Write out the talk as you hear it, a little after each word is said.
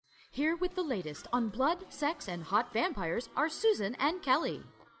Here with the latest on blood, sex, and hot vampires are Susan and Kelly.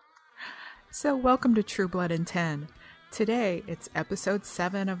 So welcome to True Blood in 10. Today, it's episode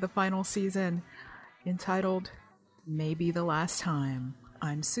 7 of the final season, entitled Maybe the Last Time.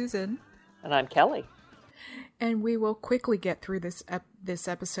 I'm Susan. And I'm Kelly. And we will quickly get through this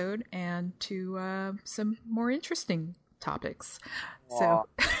episode and to some more interesting topics. So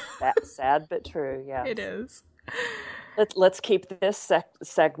that's sad but true, yes. It is. Let's keep this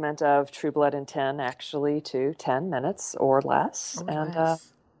segment of True Blood in 10 actually to 10 minutes or less, and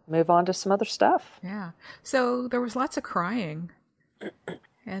move on to some other stuff. Yeah. So there was lots of crying.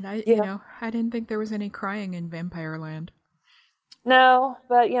 And I didn't think there was any crying in Vampire Land. No,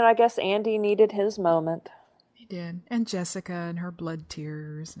 but I guess Andy needed his moment. He did. And Jessica and her blood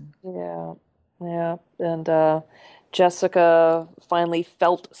tears. Yeah. And Jessica finally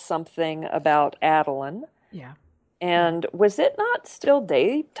felt something about Adeline. Yeah. And was it not still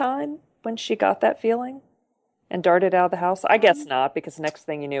daytime when she got that feeling and darted out of the house? I guess not, because next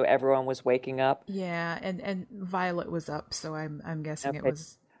thing you knew, everyone was waking up. Yeah, and Violet was up, so I'm guessing it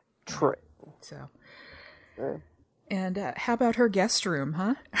was true. So. True. And how about her guest room,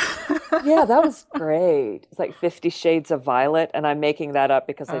 huh? Yeah, that was great. It's like 50 Shades of Violet, and I'm making that up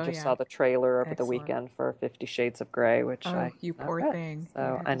because I just saw the trailer over the weekend for 50 Shades of Grey, which you poor thing.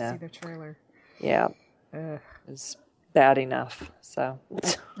 So I know. See the trailer. Yeah. It was bad enough. So.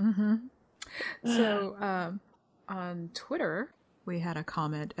 Mm-hmm. So on Twitter, we had a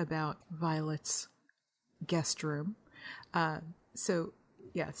comment about Violet's guest room. So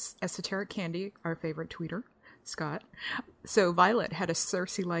yes, Esoteric Candy, our favorite tweeter, Scott. So Violet had a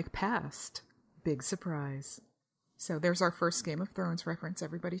Cersei-like past. Big surprise. So there's our first Game of Thrones reference.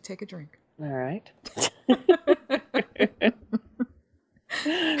 Everybody take a drink. All right.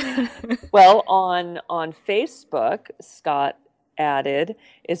 Well, on Facebook, Scott added,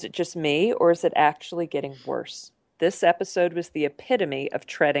 "Is it just me, or is it actually getting worse? This episode was the epitome of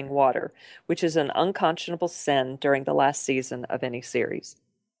treading water, which is an unconscionable sin during the last season of any series."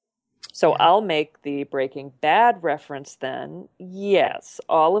 So I'll make the Breaking Bad reference then. Yes,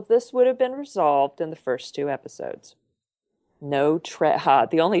 all of this would have been resolved in the first 2 episodes. No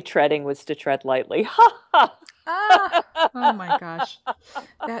the only treading was to tread lightly. Ha ha! Oh my gosh.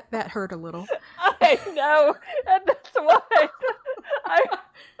 That hurt a little. I know, and that's why I'm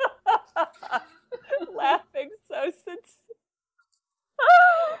laughing so since.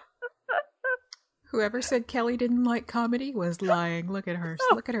 Whoever said Kelly didn't like comedy was lying. Look at her.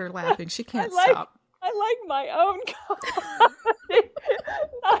 Look at her laughing. She can't stop. I like my own comedy,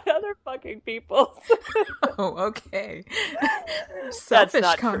 not other fucking people's. Oh, okay. Selfish That's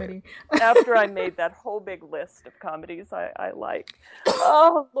not comedy. True. After I made that whole big list of comedies I like.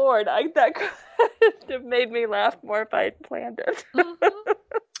 Oh, Lord, that could have made me laugh more if I had planned it. Mm-hmm.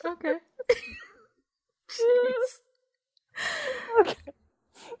 Okay. Jeez. Okay.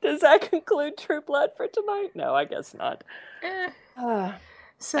 Does that conclude True Blood for tonight? No, I guess not.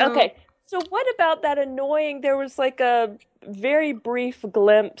 Okay. So what about that annoying, there was like a very brief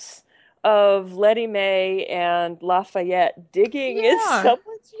glimpse of Letty Mae and Lafayette digging in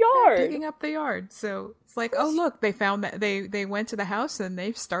someone's yard. They're digging up the yard. So it's like, oh, look, they found that they went to the house and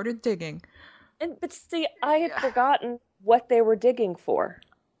they started digging. But see, I had forgotten what they were digging for.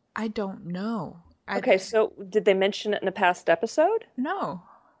 I don't know. Okay, so did they mention it in a past episode? No.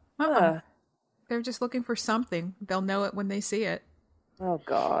 They're just looking for something. They'll know it when they see it. Oh,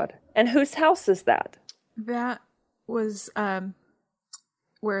 God. And whose house is that? That was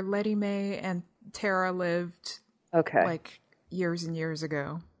where Letty Mae and Tara lived. Okay. Like years and years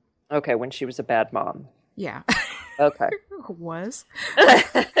ago. Okay, when she was a bad mom. Yeah. Okay. Was.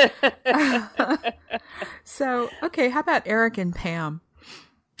 So, okay, how about Eric and Pam?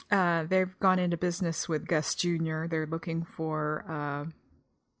 They've gone into business with Gus Jr. They're looking for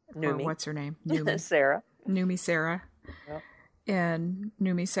Numi. What's her name? Numi. Sarah. Numi Sarah. Yep. And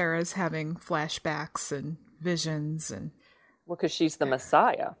Numi Sarah's having flashbacks and visions and... Well, because she's the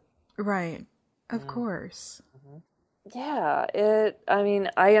Messiah. Right. Of course. Mm-hmm. Yeah.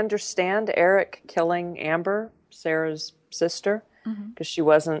 I understand Eric killing Amber, Sarah's sister, because she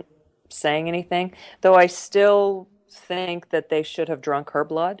wasn't saying anything. Though I still think that they should have drunk her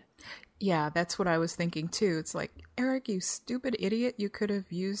blood. Yeah, that's what I was thinking too. It's like, Eric, you stupid idiot, you could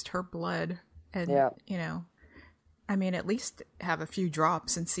have used her blood and, at least have a few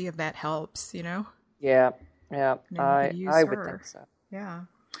drops and see if that helps, Yeah, I would think so. Yeah.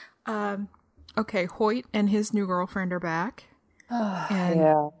 Okay, Hoyt and his new girlfriend are back.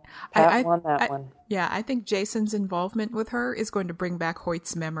 And Pat won that one. Yeah, I think Jason's involvement with her is going to bring back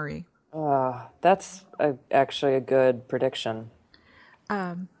Hoyt's memory. That's actually a good prediction.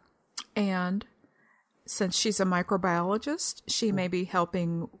 And since she's a microbiologist, she may be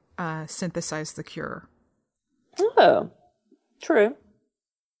helping synthesize the cure. Oh, true.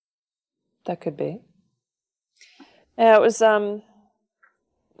 That could be. Yeah, it was, I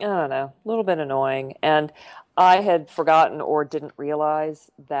don't know, a little bit annoying. And I had forgotten or didn't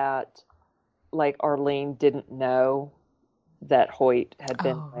realize that, like, Arlene didn't know that Hoyt had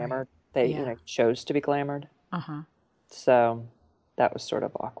been glamored. They, chose to be glamored. Uh-huh. So that was sort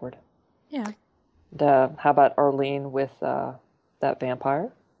of awkward. Yeah. And, how about Arlene with that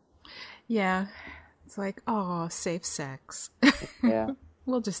vampire? Yeah. It's like, oh, safe sex. Yeah.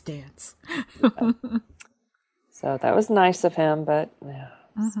 We'll just dance. So that was nice of him, but yeah.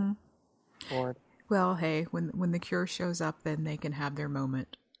 Bored. Well, hey, when the cure shows up, then they can have their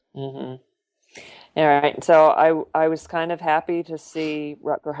moment. Mm-hmm. All right. So I was kind of happy to see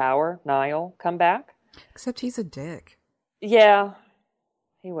Rutger Hauer, Niall, come back. Except he's a dick. Yeah,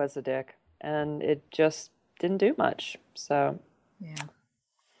 he was a dick, and it just didn't do much. So yeah.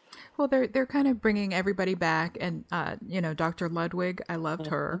 Well, they're kind of bringing everybody back, and Dr. Ludwig, I loved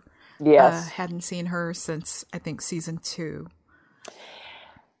her. Yes, hadn't seen her since I think season 2.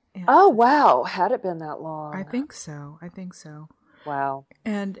 And oh wow, had it been that long? I think so. Wow.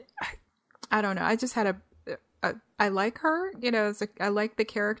 And I don't know. I just had I like her. I like the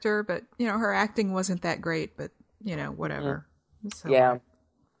character, but her acting wasn't that great. But whatever. So, yeah.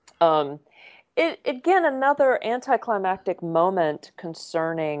 It again, another anticlimactic moment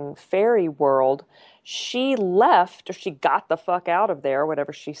concerning Fairy World. She left, or she got the fuck out of there,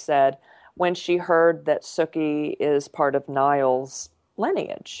 whatever she said, when she heard that Sookie is part of Niall's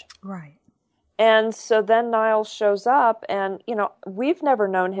lineage. Right. And so then Niall shows up, and, we've never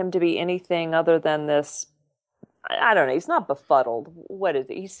known him to be anything other than this, I don't know, he's not befuddled. What is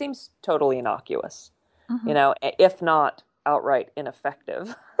he? He seems totally innocuous, if not outright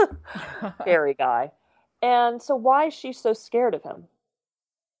ineffective fairy guy. And so why is she so scared of him?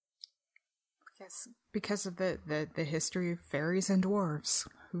 Yes, because of the history of fairies and dwarves.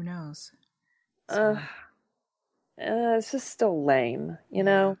 Who knows? It's just still lame,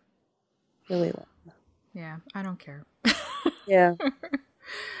 know? Really lame. Yeah, I don't care. Yeah.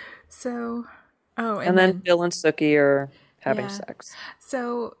 So, and then Bill and Sookie are having sex.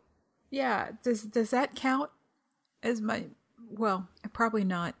 So, yeah, does that count as well, probably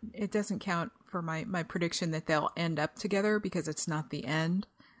not. It doesn't count for my prediction that they'll end up together because it's not the end.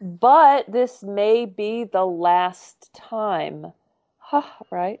 But this may be the last time.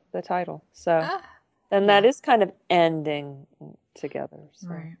 Right? The title. So, and that is kind of ending together. So.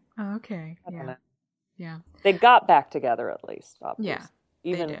 Right. Oh, okay. I don't know. Yeah. They got back together at least, obviously.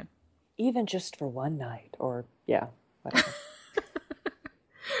 Yeah, they did. Even just for one night, or whatever.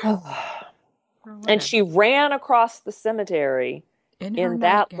 And she ran across the cemetery in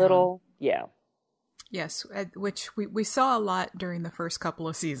that nightgown. Little, Yes, which we saw a lot during the first couple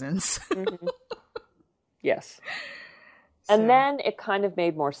of seasons. Mm-hmm. Yes. And then it kind of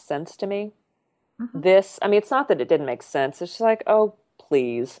made more sense to me. Mm-hmm. It's not that it didn't make sense. It's just like, oh,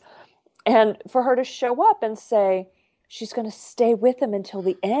 please. And for her to show up and say she's going to stay with him until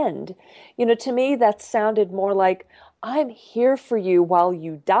the end, to me that sounded more like, I'm here for you while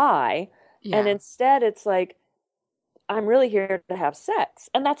you die. Yeah. And instead it's like, I'm really here to have sex.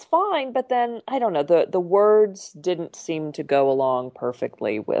 And that's fine, but then, I don't know, the words didn't seem to go along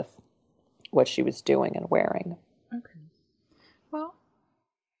perfectly with what she was doing and wearing. Okay. Well,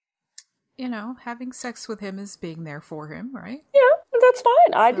 having sex with him is being there for him, right? Yeah, that's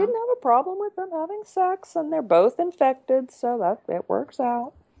fine. I didn't have a problem with them having sex, and they're both infected, so that it works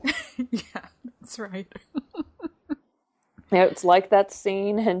out. Yeah, that's right. It's like that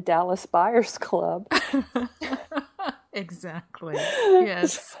scene in Dallas Buyers Club. Exactly.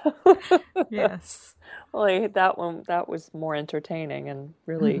 Yes. Yes. Well, that was more entertaining and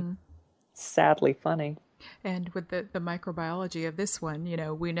really sadly funny. And with the microbiology of this one,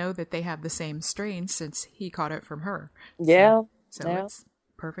 we know that they have the same strain since he caught it from her. Yeah. So it's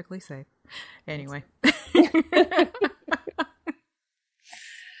perfectly safe. Anyway.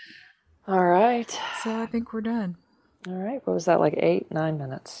 All right. So I think we're done. All right. What was that, like 8-9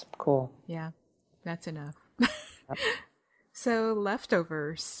 minutes? Cool. Yeah, that's enough. So,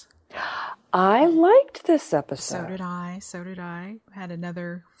 Leftovers. I liked this episode. So did I. Had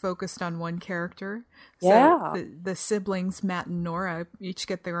another focused on one character. Yeah. So the siblings, Matt and Nora, each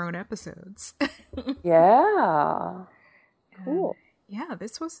get their own episodes. Yeah. Cool. Yeah,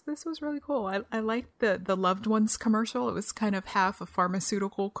 this was really cool. I liked the Loved Ones commercial. It was kind of half a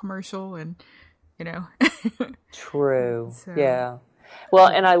pharmaceutical commercial and, True. So, yeah. Well,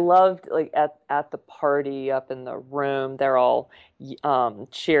 and I loved like at the party up in the room, they're all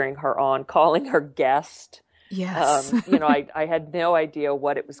cheering her on, calling her guest. Yes. I had no idea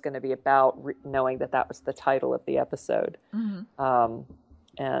what it was going to be about, knowing that that was the title of the episode. Hmm.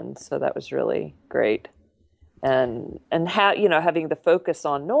 And so that was really great. And having the focus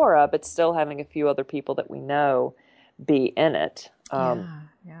on Nora, but still having a few other people that we know be in it.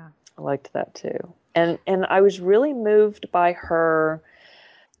 Yeah. I liked that too. And I was really moved by her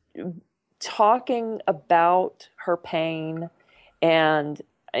talking about her pain, and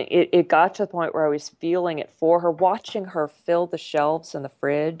it got to the point where I was feeling it for her, watching her fill the shelves in the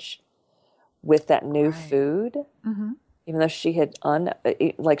fridge with that new Right. food, Hmm. even though she had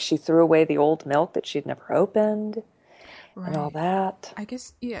she threw away the old milk that she'd never opened and all Right. that. I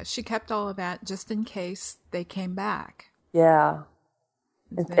guess, yeah, she kept all of that just in case they came back. Yeah.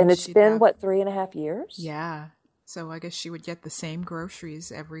 Then And it's she'd been, have, what, 3.5 years? yeah. So I guess she would get the same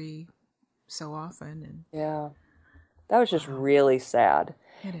groceries every so often. And Yeah. That was just wow, really sad.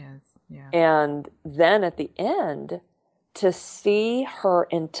 it is. Yeah. And then at the end, to see her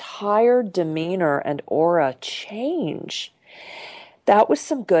entire demeanor and aura change, that was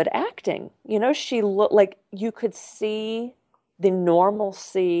some good acting. She looked like you could see the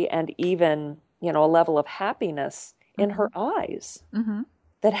normalcy and even, a level of happiness in Hmm. her eyes Hmm.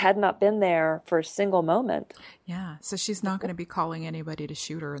 that had not been there for a single moment. Yeah. So she's not going to be calling anybody to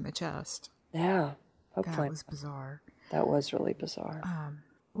shoot her in the chest. Yeah, That hopefully. was bizarre. That was really bizarre.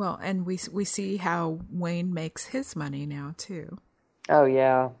 Well, and we see how Wayne makes his money now too. Oh,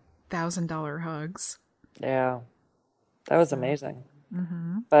 yeah. $1,000 hugs. Yeah. That was amazing.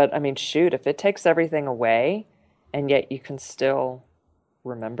 But I mean, shoot, if it takes everything away and yet you can still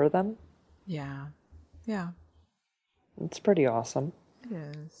remember them, Yeah. Yeah. it's pretty awesome. It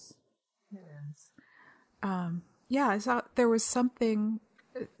is. It is. Yeah, I thought there was some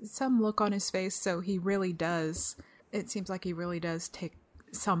look on his face, so he really does. It seems like he really does take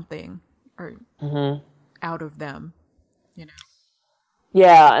something or out of them, you know.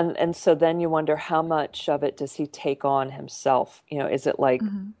 Yeah, and so then you wonder how much of it does he take on himself? Is it like,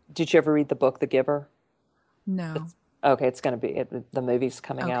 did you ever read the book The Giver? No. Okay, it's going to be the movie's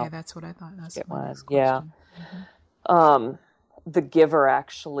coming Okay, out. that's what I thought. That's Get my one. next Yeah. question. The Giver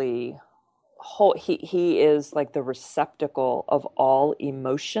actually he is like the receptacle of all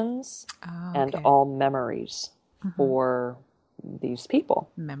emotions Oh, and okay. all memories for these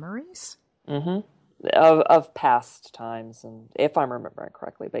people. Memories? Of past times, and if I'm remembering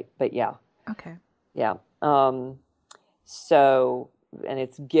correctly, but yeah. Okay. Yeah. So, and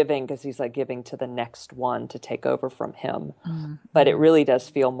it's giving because he's like giving to the next one to take over from him. But it really does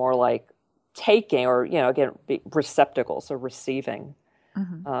feel more like taking, or, again, receptacle, so receiving.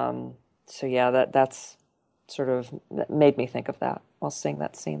 So yeah, that's sort of that made me think of that while seeing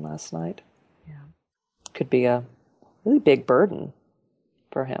that scene last night. Yeah. Could be a really big burden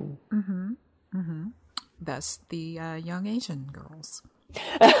for him. Thus the young Asian girls.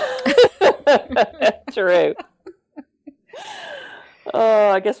 True. Oh,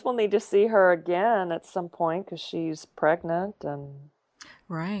 I guess we'll need to see her again at some point because she's pregnant and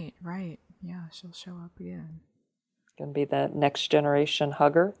Right. Yeah, she'll show up again. gonna be the next generation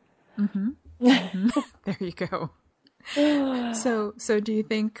hugger. There you go. So do you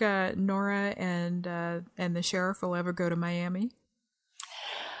think Nora and the sheriff will ever go to Miami?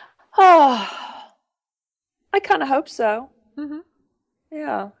 Oh, I kind of hope so.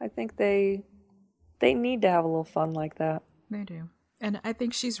 Yeah, I think they need to have a little fun like that. They do. And I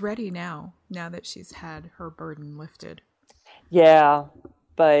think she's ready now that she's had her burden lifted. Yeah,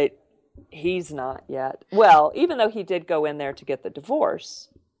 but he's not yet. Well, even though he did go in there to get the divorce,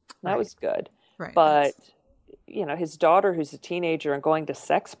 that was good. Right. But his daughter, who's a teenager and going to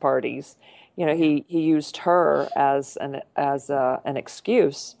sex parties, he used her as an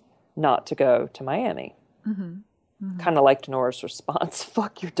excuse not to go to Miami. Kind of liked Nora's response,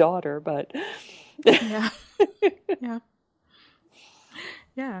 "Fuck your daughter," but Yeah.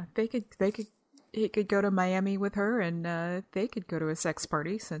 Yeah. He could go to Miami with her, and they could go to a sex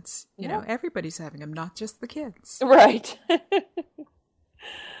party since everybody's having them, not just the kids. right.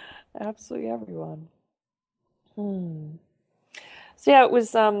 Absolutely everyone. So yeah, it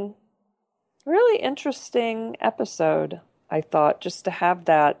was really interesting episode, I thought, just to have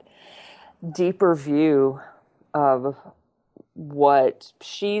that deeper view of what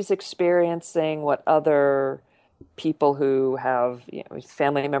she's experiencing, what other people who have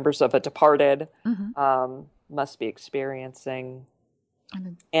family members of a departed must be experiencing,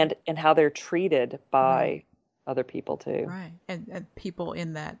 and how they're treated by other people too. Right. And people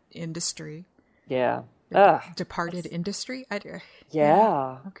in that industry. Yeah. Ugh. Departed Industry?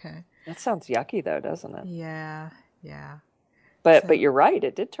 Yeah. Okay. That sounds yucky, though, doesn't it? Yeah. Yeah. But you're right.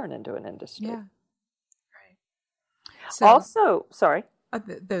 It did turn into an industry. Yeah. Right. So Also, sorry.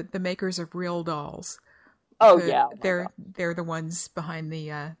 the makers of Real Dolls. Oh yeah, they're the ones behind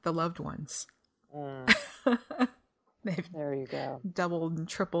the Loved Ones. They've There you go. doubled and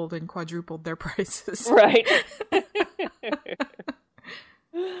tripled and quadrupled their prices. Right.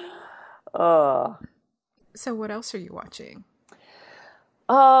 uh So what else are you watching?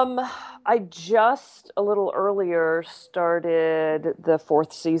 I just a little earlier started the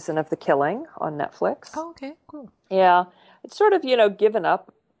 4th season of The Killing on Netflix. Oh, okay, cool. Yeah. It's sort of, given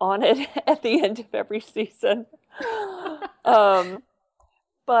up on it at the end of every season. But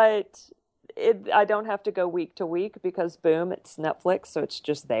I don't have to go week to week because boom, it's Netflix, so it's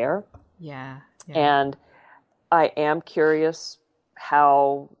just there. Yeah. And I am curious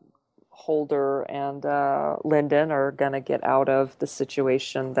how Holder and Lyndon are going to get out of the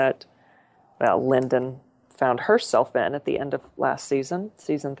situation that, Lyndon found herself in at the end of last season,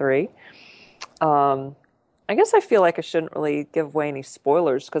 season 3. I guess I feel like I shouldn't really give away any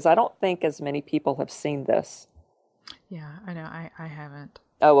spoilers because I don't think as many people have seen this. Yeah, I know. I haven't.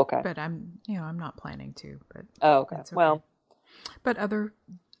 Oh, okay. But I'm not planning to. But okay. Okay. Well, but other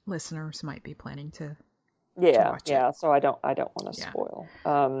listeners might be planning to. Watch it. So I don't want to spoil.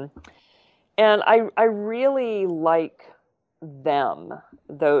 And I really like them,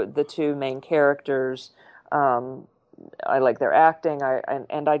 the two main characters. I like their acting.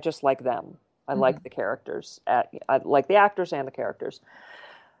 And I just like them. I like the characters. I like the actors and the characters.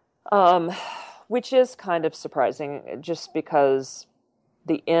 Which is kind of surprising, just because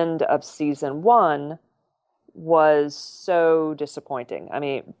the end of season 1 was so disappointing. I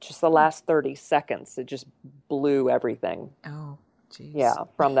mean, just the last 30 seconds, it just blew everything. Oh, geez. Yeah,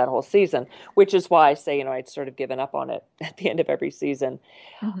 from that whole season, which is why I say, I'd sort of given up on it at the end of every season.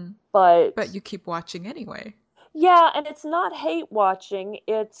 Mm-hmm. But you keep watching anyway. Yeah, and it's not hate watching.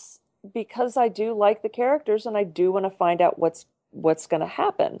 It's because I do like the characters and I do want to find out what's going to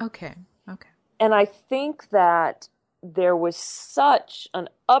happen. Okay. And I think that there was such an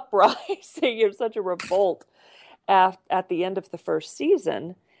uprising, or such a revolt at the end of the first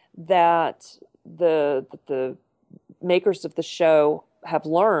season that the makers of the show have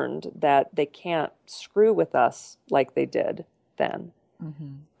learned that they can't screw with us like they did then.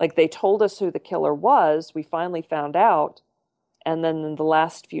 Mm-hmm. Like they told us who the killer was, we finally found out, and then in the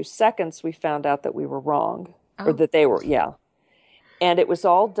last few seconds we found out that we were wrong, or that they were, And it was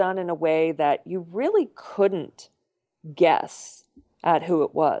all done in a way that you really couldn't guess at who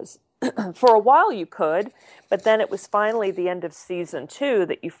it was. For a while you could, but then it was finally the end of season 2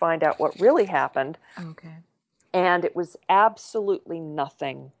 that you find out what really happened. Okay. And it was absolutely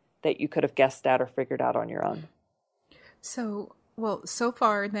nothing that you could have guessed at or figured out on your own. So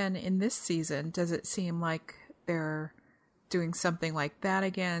far then in this season, does it seem like they're doing something like that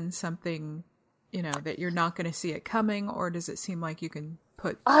again? Something, that you're not going to see it coming? Or does it seem like you can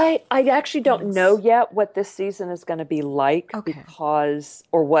put... I actually don't know yet what this season is going to be like, because,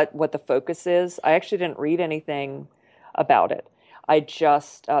 or what the focus is. I actually didn't read anything about it. I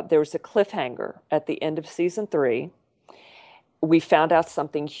just, there was a cliffhanger at the end of season 3. We found out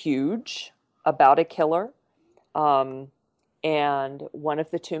something huge about a killer. And one of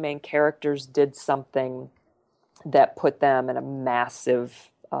the two main characters did something that put them in a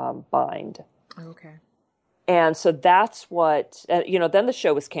massive bind. Okay. And so that's what, then the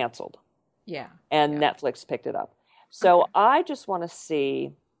show was canceled. Yeah. And Netflix picked it up. So I just want to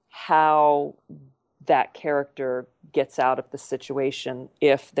see how that character gets out of the situation,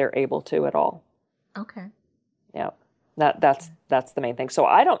 if they're able to at all. Okay. Yeah. That's the main thing. So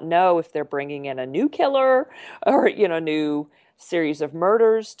I don't know if they're bringing in a new killer or, new series of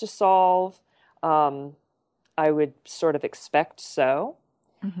murders to solve. I would sort of expect so.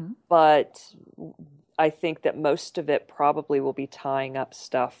 Mm-hmm. But I think that most of it probably will be tying up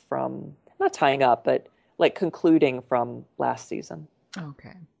stuff from, not tying up, but like concluding from last season.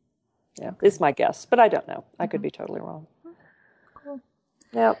 Okay. Yeah, is my guess, but I don't know. I could be totally wrong. Cool.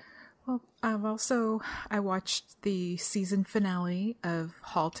 Yep. Well, I watched the season finale of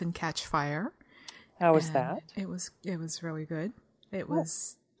 *Halt and Catch Fire*. How was that? It was really good. It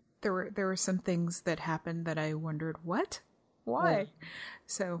was there were some things that happened that I wondered why. Yeah.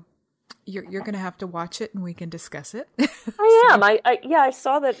 So you're going to have to watch it and we can discuss it. I am. I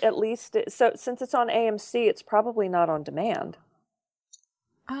saw that at least. So since it's on AMC, it's probably not on demand.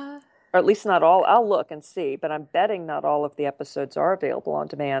 Or at least not all. I'll look and see, but I'm betting not all of the episodes are available on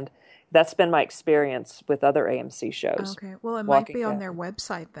demand. That's been my experience with other AMC shows. Okay. Well, it might be on their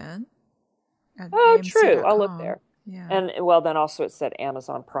website then. at Oh, true. I'll look AMC.com. there. Yeah. And well, then also it said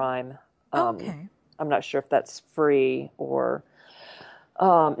Amazon Prime. Okay. I'm not sure if that's free or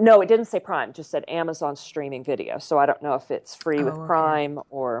no, it didn't say Prime. It just said Amazon streaming video. So I don't know if it's free with Oh, okay. Prime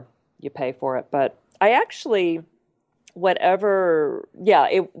or you pay for it. But I actually, whatever, yeah,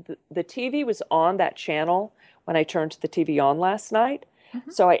 the TV was on that channel when I turned the TV on last night.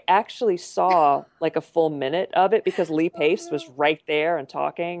 So I actually saw like a full minute of it because Lee Pace was right there and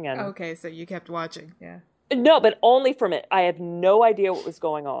talking. And Okay, so you kept watching. Yeah. no, but only from it. I have no idea what was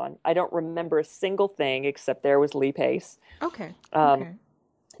going on. I don't remember a single thing except there was Lee Pace. Okay. Um, Okay.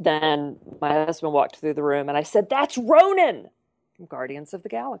 Then my husband walked through the room and I said, "That's Ronan from Guardians of the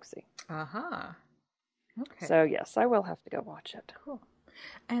Galaxy." Uh-huh. Okay. So yes, I will have to go watch it. Cool.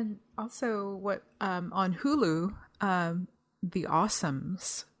 And also what on Hulu, The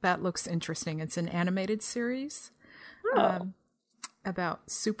Awesomes, that looks interesting. It's an animated series about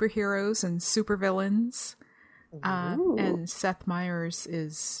superheroes and supervillains. And Seth Meyers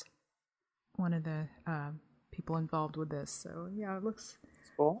is one of the people involved with this. So yeah, it looks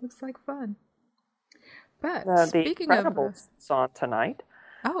like fun. But The speaking Incredibles is on tonight.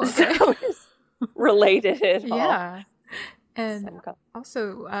 Oh, okay. So it's related at all. Yeah. And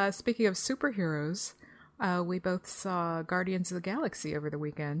also, speaking of superheroes, we both saw Guardians of the Galaxy over the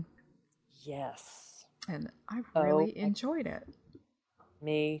weekend. Yes. And I really enjoyed it.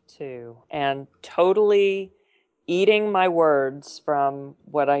 Me too. And totally eating my words from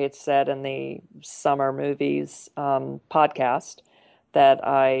what I had said in the summer movies podcast, that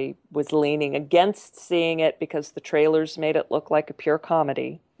I was leaning against seeing it because the trailers made it look like a pure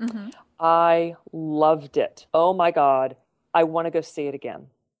comedy. Mm-hmm. I loved it. Oh my God. I want to go see it again.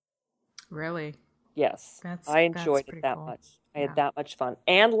 Really? Yes. I enjoyed it that cool. much. I had that much fun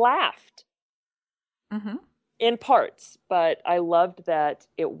and laughed in parts, but I loved that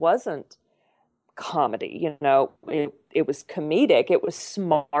it wasn't comedy. You know, it was comedic. It was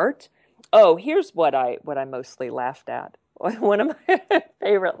smart. Oh, here's what I mostly laughed at. One of my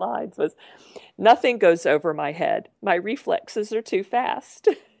favorite lines was, "Nothing goes over my head. My reflexes are too fast."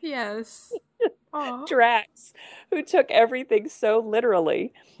 Yes. Drax, who took everything so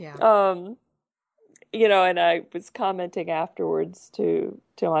literally. Yeah. You know, and I was commenting afterwards to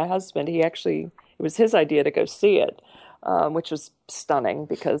my husband. It was his idea to go see it, which was stunning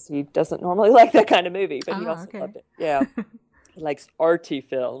because he doesn't normally like that kind of movie, but he also loved it. Yeah. He likes arty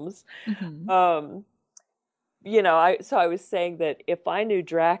films. Mm-hmm. You know, I was saying that if I knew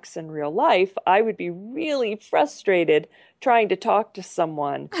Drax in real life, I would be really frustrated trying to talk to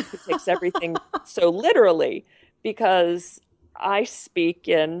someone who takes everything so literally, because I speak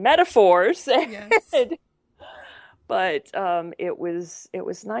in metaphors. Yes. But it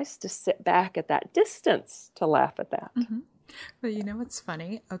was nice to sit back at that distance to laugh at that. Mm-hmm. But you know what's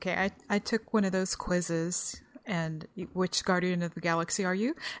funny? Okay, I took one of those quizzes. And which Guardian of the Galaxy are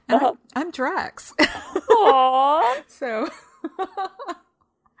you? And I'm Drax. Aww. So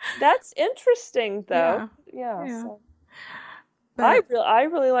that's interesting, though. Yeah. So. But,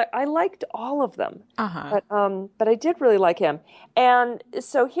 I liked all of them. Uh-huh. But I did really like him. And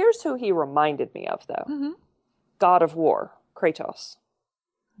so here's who he reminded me of, though. Mm-hmm. God of War, Kratos,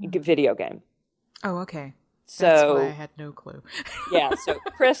 video game. Oh, okay. So that's why I had no clue. Yeah, so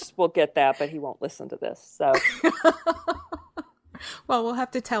Chris will get that, but he won't listen to this. So, well, we'll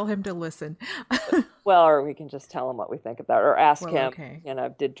have to tell him to listen. Well, or we can just tell him what we think about it, or ask him. Okay. You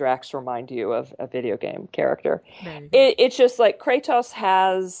know, did Drax remind you of a video game character? It's just like Kratos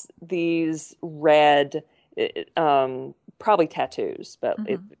has these red, probably tattoos, but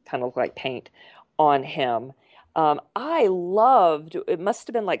it kind of look like paint on him. I loved, it must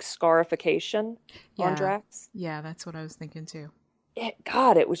have been like scarification on Drax. Yeah, that's what I was thinking too.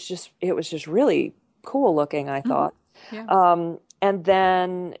 It was just really cool looking, I thought. Yeah. And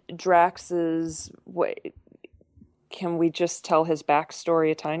then Drax's, can we just tell his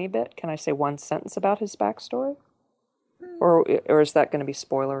backstory a tiny bit? Can I say one sentence about his backstory? Or is that going to be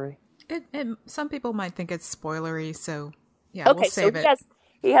spoilery? Some people might think it's spoilery, so yeah, we'll save it.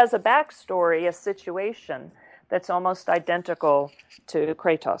 He has a backstory, a situation that's almost identical to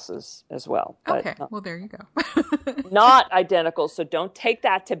Kratos's as well. But okay, well, there you go. Not identical, so don't take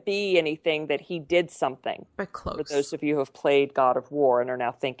that to be anything that he did something. But close. For those of you who have played God of War and are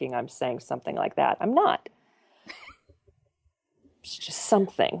now thinking I'm saying something like that. I'm not. It's just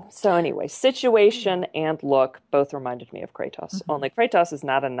something. So anyway, situation and look both reminded me of Kratos. Only Kratos is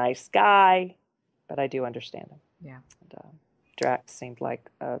not a nice guy, but I do understand him. Yeah. And, Drax seemed like,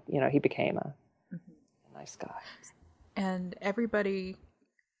 he became a nice guy. And everybody,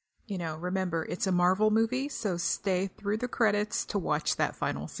 remember, it's a Marvel movie, so stay through the credits to watch that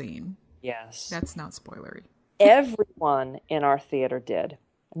final scene. Yes. That's not spoilery. Everyone in our theater did.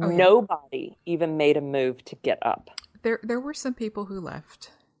 Oh, yeah. Nobody even made a move to get up. There were some people who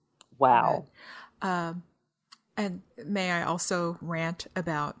left. Wow. And may I also rant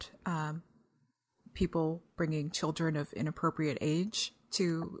about people bringing children of inappropriate age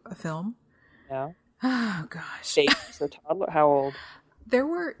to a film? Yeah. Oh gosh. Babies or toddler? How old? There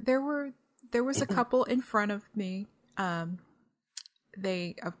was a couple in front of me.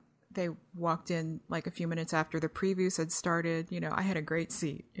 They walked in like a few minutes after the previews had started. You know, I had a great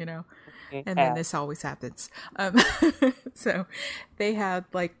seat, you know, and then this always happens. So they had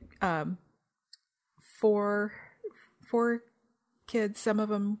like four kids, some of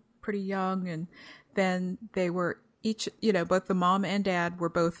them pretty young, and then they were each, you know, both the mom and dad were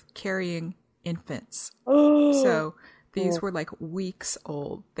both carrying infants. So these were like weeks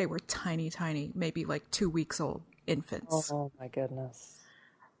old. They were tiny, maybe like 2 weeks old infants. Oh my goodness.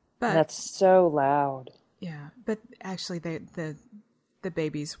 But that's so loud. Yeah, but actually the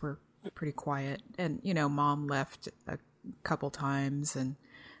babies were pretty quiet, and you know, mom left a couple times, and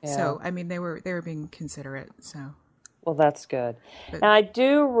so I mean they were being considerate. So well, that's good. But, and I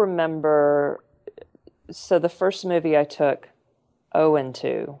do remember. So the first movie I took Owen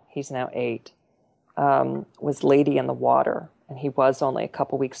to, he's now 8, was Lady in the Water, and he was only a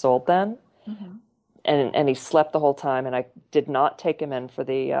couple weeks old then. Mm-hmm. And he slept the whole time, and I did not take him in for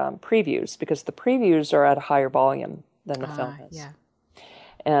the previews because the previews are at a higher volume than the film is. Yeah.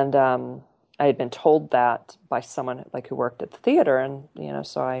 And I had been told that by someone like who worked at the theater, and you know,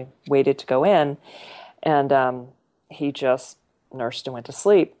 so I waited to go in, and he just nursed and went to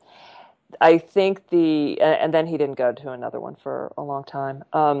sleep. I think and then he didn't go to another one for a long time.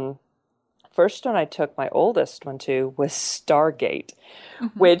 First one I took my oldest one to was Stargate,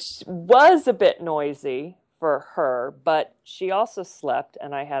 which was a bit noisy for her, but she also slept,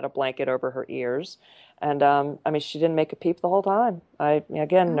 and I had a blanket over her ears. And I mean, she didn't make a peep the whole time. I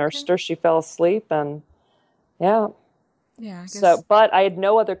nursed her. She fell asleep, and yeah. Yeah. I guess... So, but I had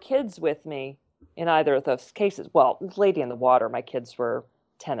no other kids with me in either of those cases. Well, Lady in the Water, my kids were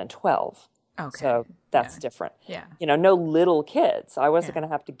 10 and 12. Okay. So that's different. Yeah. You know, no little kids. I wasn't going to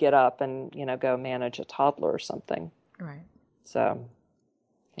have to get up and, you know, go manage a toddler or something. Right. So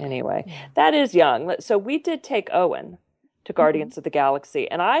anyway, that is young. So we did take Owen to Guardians of the Galaxy,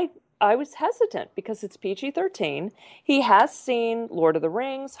 and I was hesitant because it's PG-13. He has seen Lord of the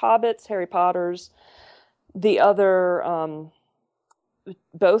Rings, Hobbits, Harry Potters, the other,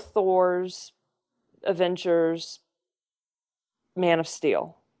 both Thors, Avengers, Man of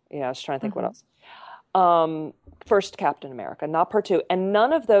Steel. Yeah, I was trying to think what else. First Captain America, not part 2. And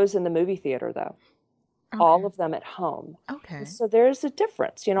none of those in the movie theater, though. Okay. All of them at home. Okay. And so there's a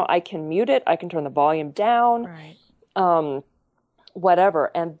difference. You know, I can mute it. I can turn the volume down. Right. Whatever.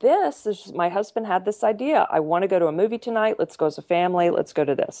 And this is, my husband had this idea. I want to go to a movie tonight. Let's go as a family. Let's go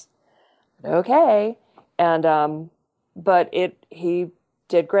to this. Okay. And, but he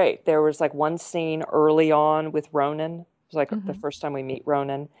did great. There was like one scene early on with Ronan. It was like the first time we meet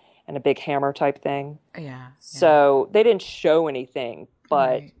Ronan, and a big hammer type thing. Yeah. So they didn't show anything,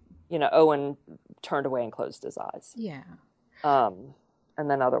 but you know, Owen turned away and closed his eyes. Yeah. And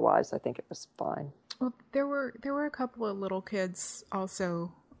then otherwise, I think it was fine. Well, there were a couple of little kids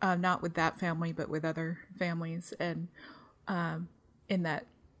also, not with that family, but with other families, and in that,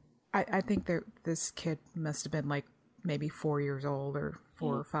 I think that this kid must have been like maybe 4 years old or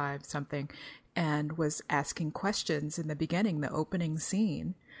 4 or 5 something, and was asking questions in the beginning, the opening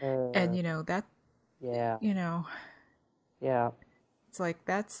scene. And, you know, that, you know, it's like,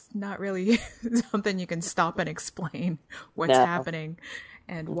 that's not really something you can stop and explain what's happening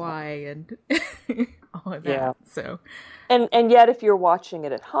and why and all of that. Yeah. So, and yet if you're watching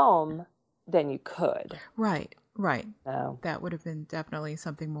it at home, then you could. Right. No. That would have been definitely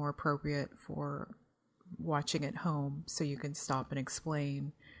something more appropriate for watching at home, so you can stop and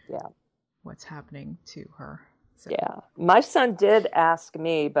explain what's happening to her. So. Yeah. My son did ask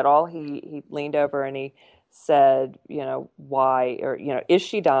me, but all he leaned over and he said, you know, why, or, you know, is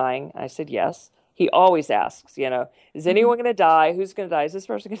she dying? I said, yes. He always asks, you know, is anyone going to die? Who's going to die? Is this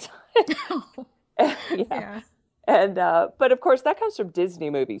person going to die? Yeah. And, but of course that comes from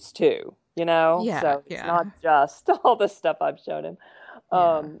Disney movies too, you know? Yeah. So it's not just all the stuff I've shown him.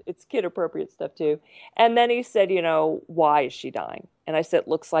 It's kid appropriate stuff too. And then he said, you know, why is she dying? And I said, it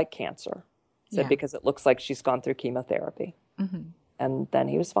looks like cancer. He said, because it looks like she's gone through chemotherapy. And then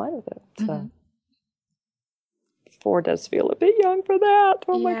he was fine with it. So 4 does feel a bit young for that.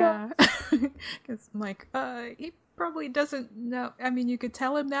 Oh my God. Because I'm like, he probably doesn't know. I mean, you could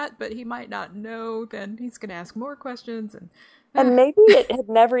tell him that, but he might not know. Then he's going to ask more questions. And maybe it had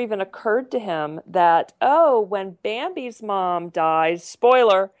never even occurred to him that, oh, when Bambi's mom dies,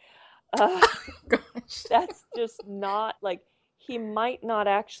 spoiler, Gosh. that's just not like he might not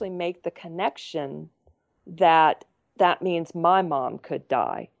actually make the connection that that means my mom could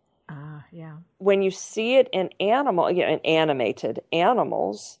die. Yeah. When you see it in in animated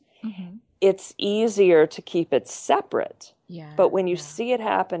animals, it's easier to keep it separate. Yeah. But when you see it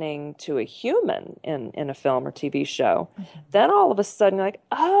happening to a human in a film or TV show, then all of a sudden you're like,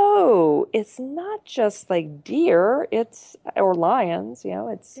 oh, it's not just like deer, or lions,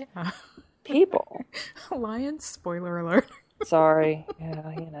 it's people. Lions, spoiler alert. Sorry. Yeah,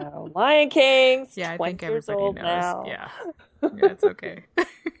 Lion King's 20 I think years everybody old knows. now. Yeah, it's okay.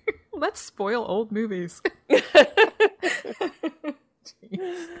 Let's spoil old movies. Jeez.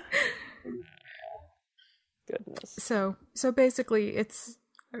 Goodness. So basically, it's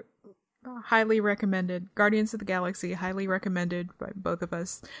highly recommended. Guardians of the Galaxy, highly recommended by both of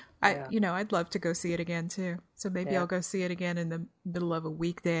us. I'd love to go see it again too. So maybe I'll go see it again in the middle of a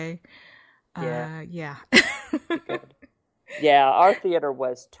weekday. Yeah. Good. Yeah, our theater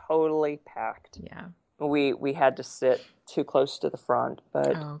was totally packed. Yeah. We had to sit too close to the front,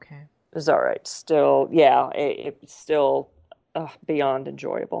 but okay. it was all right. Still, it's still beyond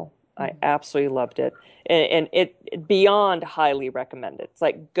enjoyable. I absolutely loved it. And it beyond highly recommended. It's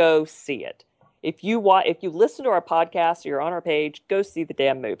like, go see it. If you listen to our podcast or you're on our page, go see the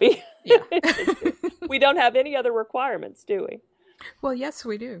damn movie. Yeah. We don't have any other requirements, do we? Well, yes,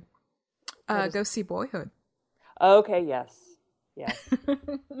 we do. Go see Boyhood. Okay, yes. Yeah,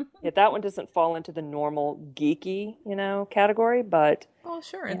 that one doesn't fall into the normal geeky, category, but... Well,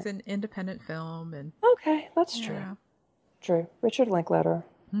 sure, it's an independent film. And okay, that's true. True. Richard Linklater.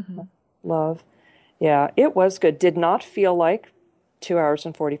 Love. Yeah, it was good. Did not feel like 2 hours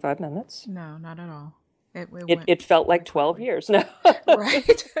and 45 minutes. No, not at all. It felt like 12 years. No.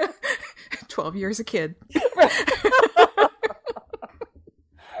 Right? 12 years a kid.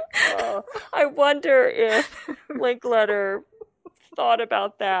 I wonder if Linklater thought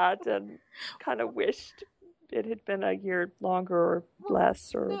about that and kind of wished it had been a year longer or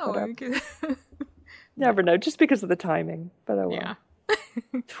less or whatever. Never know, just because of the timing. But oh well. Yeah.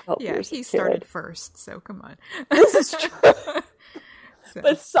 12 years he started first, so come on. This is true.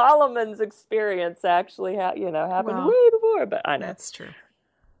 But Solomon's experience actually happened way before, but I know. That's true.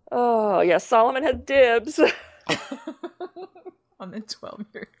 Oh, yeah, Solomon had dibs. On the 12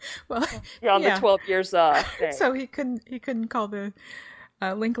 years. Well, the 12 years thing. So he couldn't call the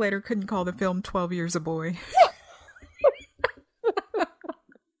Linklater couldn't call the film 12 Years a Boy.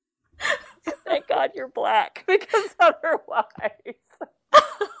 Thank God you're black, because otherwise.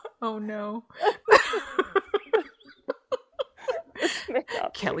 Oh no.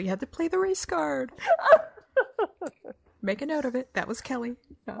 Kelly had to play the race card. Make a note of it. That was Kelly.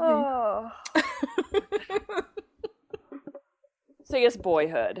 Not me. So yes,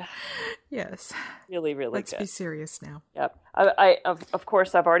 Boyhood. Yes. Really, really Let's good. be serious now. Yep. I of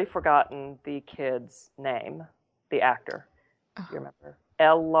course, I've already forgotten the kid's name, the actor. Do you remember?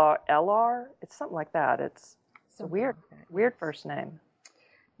 LR? It's something like that. It's a weird first name.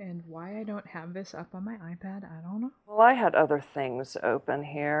 And why I don't have this up on my iPad, I don't know. Well, I had other things open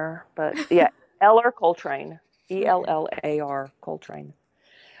here, but yeah, Eller Coltrane. ELLAR Coltrane.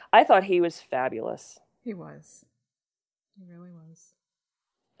 I thought he was fabulous. He was. He really was.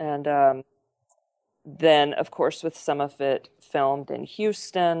 And then, of course, with some of it filmed in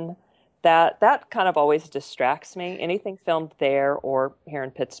Houston, that kind of always distracts me. Anything filmed there or here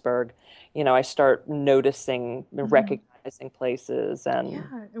in Pittsburgh, I start noticing, recognizing places. And yeah,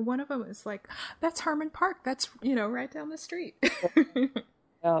 and one of them is like, that's Herman Park. That's, right down the street.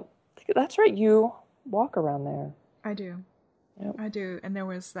 Yeah, that's right. You walk around there. I do. Yep. I do. And there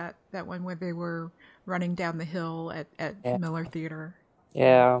was that one where they were running down the hill at Miller Theater.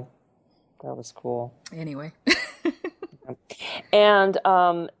 Yeah, that was cool. Anyway. And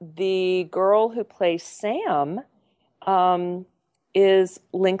the girl who plays Sam is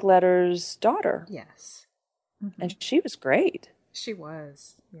Linklater's daughter. Yes. And she was great. She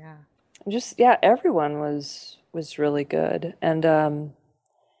was, yeah. Everyone was really good. And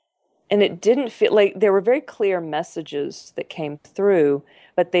it didn't feel like there were very clear messages that came through,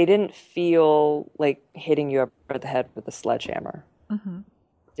 but they didn't feel like hitting you over the head with a sledgehammer.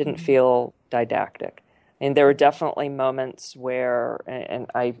 Didn't feel didactic. And there were definitely moments where, and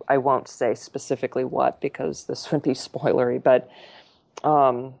I won't say specifically what because this would be spoilery, but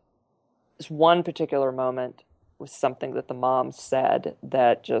this one particular moment was something that the mom said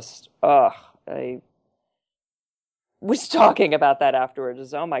that just, was talking about that afterwards. It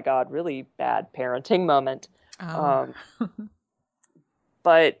was, oh my God, really bad parenting moment. Oh.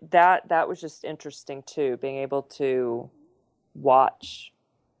 But that was just interesting too, being able to watch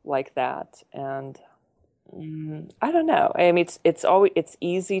like that. And I don't know. I mean, it's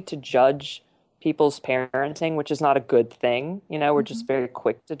easy to judge people's parenting, which is not a good thing. You know, we're just very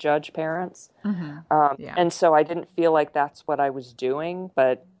quick to judge parents. Yeah. And so I didn't feel like that's what I was doing,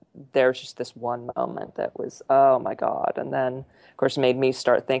 but there's just this one moment that was, oh my God. And then, of course, made me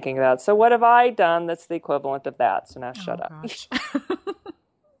start thinking about, so what have I done that's the equivalent of that? So now shut up. Gosh.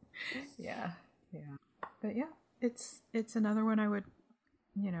 Yeah. But yeah, it's another one I would,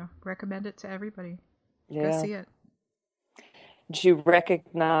 recommend it to everybody. Go see it. Did you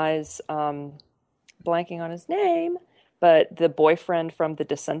recognize, blanking on his name, but the boyfriend from The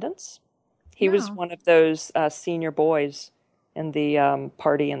Descendants? He was one of those senior boys in the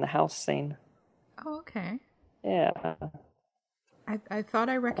party in the house scene. Oh, okay. Yeah. I thought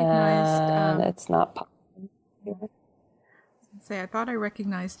I recognized. It's not. I thought I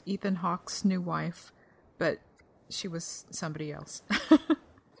recognized Ethan Hawke's new wife, but she was somebody else.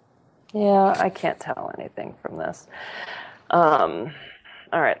 Yeah, I can't tell anything from this. All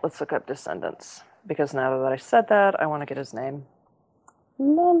right, let's look up Descendants, because now that I said that, I want to get his name.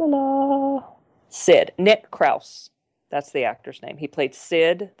 La la la. Sid. Nick Krause. That's the actor's name. He played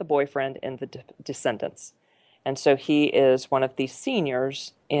Sid, the boyfriend, in The Descendants. And so he is one of the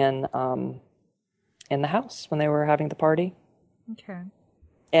seniors in the house when they were having the party. Okay.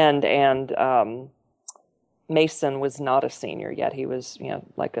 And Mason was not a senior yet. He was,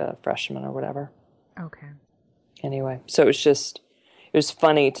 like a freshman or whatever. Okay. Anyway, so it was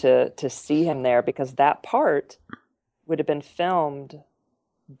funny to see him there, because that part would have been filmed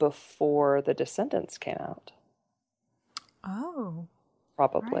before The Descendants came out. Oh.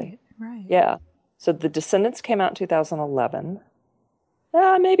 Probably. Right. Yeah. So The Descendants came out in 2011.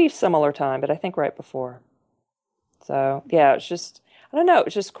 Maybe similar time, but I think right before. So, yeah, it's just, I don't know,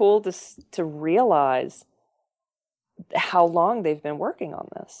 it's just cool to realize how long they've been working on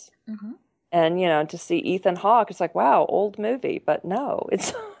this. Mm-hmm. And, to see Ethan Hawke, it's like, wow, old movie. But no,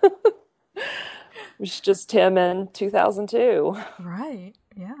 it was just him in 2002. Right.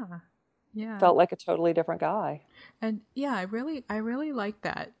 Yeah. Yeah. Felt like a totally different guy. And yeah, I really like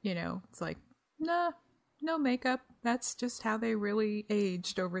that. It's like, nah, no makeup. That's just how they really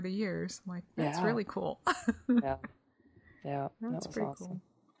aged over the years. I'm like, that's really cool. Yeah. That's pretty awesome. cool.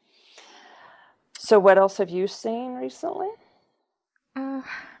 So what else have you seen recently?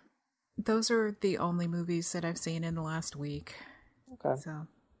 Those are the only movies that I've seen in the last week. Okay.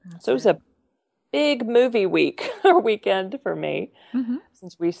 So it was a big movie week or weekend for me,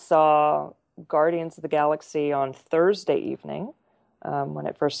 since we saw Guardians of the Galaxy on Thursday evening when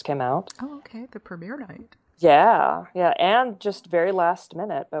it first came out. Oh, okay. The premiere night. Yeah. And just very last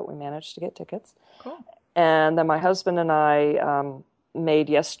minute, but we managed to get tickets. Cool. And then my husband and I made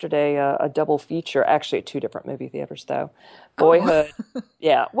yesterday a double feature, actually at 2 different movie theaters, though. Boyhood.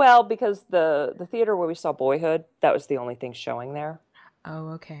 Yeah. Well, because the theater where we saw Boyhood, that was the only thing showing there. Oh,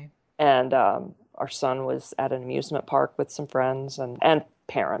 okay. And our son was at an amusement park with some friends and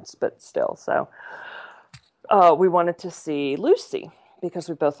parents, but still. So we wanted to see Lucy, because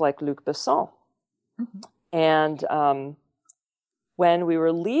we both like Luc Besson. Mm-hmm. And when we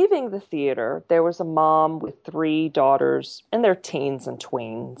were leaving the theater, there was a mom with 3 daughters in their teens and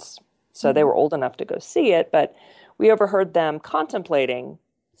tweens. So they were old enough to go see it, but we overheard them contemplating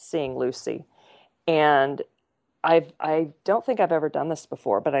seeing Lucy. And I don't think I've ever done this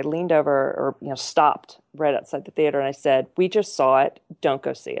before, but I leaned over or stopped right outside the theater and I said, "We just saw it. Don't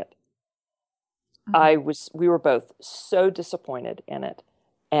go see it." We were both so disappointed in it,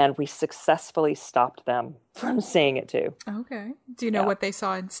 and we successfully stopped them from seeing it too. Okay. Do you know what they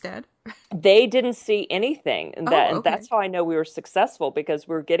saw instead? They didn't see anything. And that's how I know we were successful, because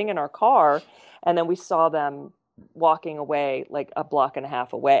we were getting in our car and then we saw them walking away like a block and a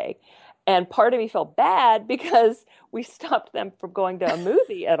half away. And part of me felt bad because we stopped them from going to a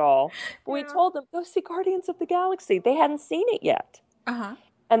movie at all. But we told them, go see Guardians of the Galaxy. They hadn't seen it yet. Uh-huh.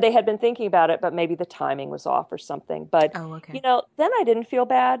 And they had been thinking about it, but maybe the timing was off or something. But, then I didn't feel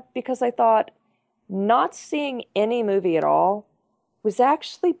bad, because I thought not seeing any movie at all was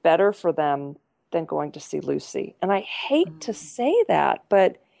actually better for them than going to see Lucy. And I hate to say that,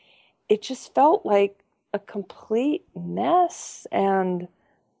 but it just felt like a complete mess and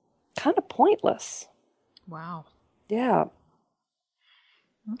kind of pointless. Wow. Yeah.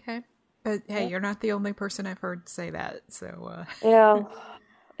 Okay. But hey, you're not the only person I've heard say that. So yeah.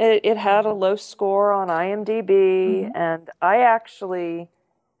 It had a low score on IMDb, and I actually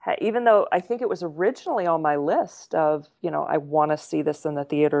even though I think it was originally on my list of, I want to see this in the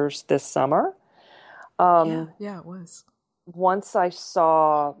theaters this summer. Yeah, it was. Once I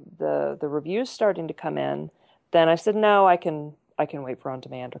saw the reviews starting to come in, then I said, no, I can wait for on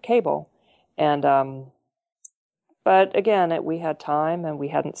demand or cable. And but again, we had time and we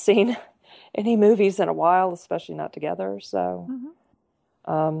hadn't seen any movies in a while, especially not together. So,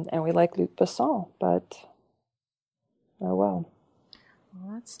 and we like Luc Besson, but oh well.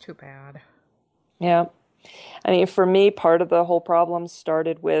 Well, that's too bad. Yeah. I mean, for me, part of the whole problem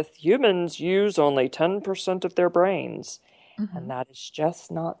started with humans use only 10% of their brains. And that is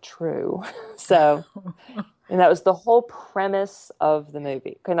just not true. So, and that was the whole premise of the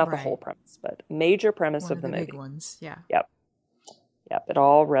movie. Okay, not the whole premise, but major premise of the movie. Big ones, yeah. Yep. It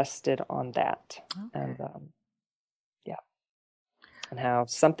all rested on that. Okay. And and how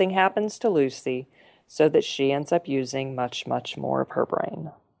something happens to Lucy so that she ends up using much, much more of her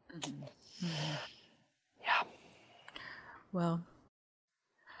brain. Yeah. Well,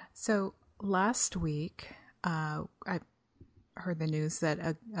 so last week, I heard the news that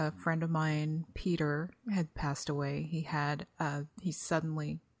a friend of mine, Peter, had passed away. He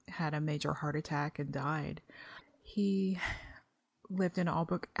suddenly had a major heart attack and died. He lived in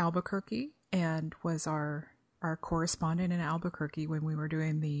Albuquerque and was our correspondent in Albuquerque when we were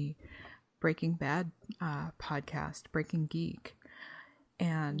doing the Breaking Bad podcast, Breaking Geek.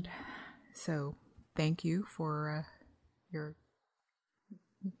 And so thank you for your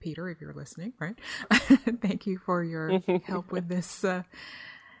Peter, if you're listening, right? Thank you for your help with this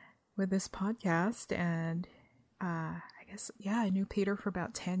podcast. And I guess, I knew Peter for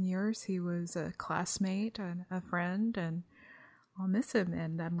about 10 years. He was a classmate and a friend, and I'll miss him.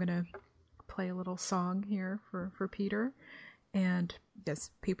 And I'm going to play a little song here for Peter. And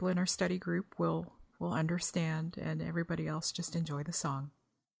yes, people in our study group will understand, and everybody else just enjoy the song.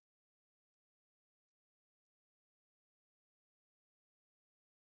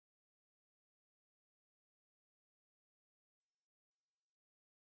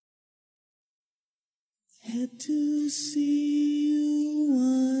 Had to see you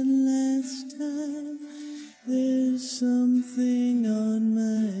one last time. There's something on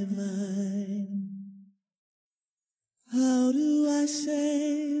my mind. How do I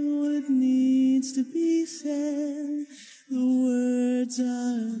say what needs to be said? The words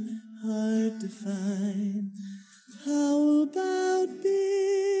are hard to find. How about,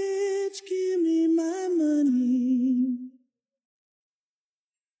 bitch, give me my money?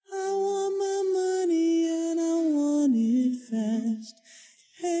 I want my money and I want it fast.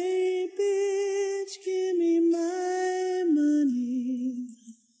 Hey, bitch, give me my money.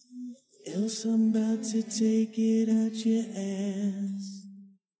 Else I'm about to take it out your ass.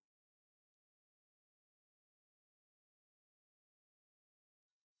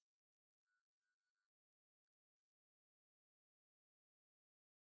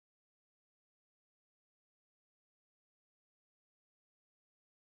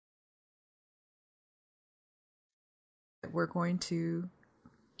 We're going to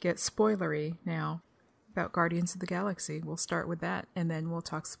get spoilery now about Guardians of the Galaxy. We'll start with that, and then we'll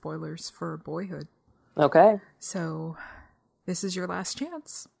talk spoilers for Boyhood. Okay. So, this is your last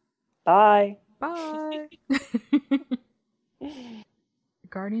chance. Bye. Bye.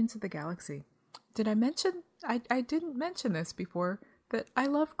 Guardians of the Galaxy. Did I mention? I didn't mention this before, but I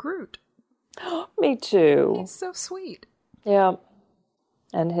love Groot. Me too. He's so sweet. Yeah.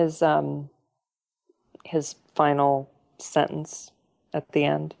 And his final sentence at the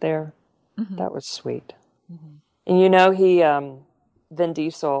end there, that was sweet. And he Vin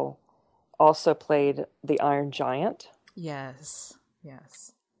Diesel also played the Iron Giant. Yes.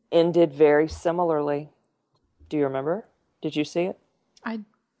 Ended very similarly. Do you remember? Did you see it? I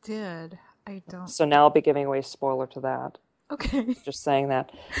did. I don't. So now I'll be giving away a spoiler to that. Okay. Just saying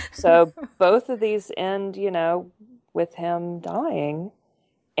that. So both of these end, with him dying,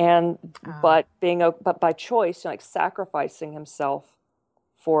 and but by choice, like sacrificing himself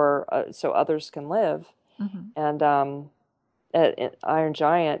for so others can live. And in Iron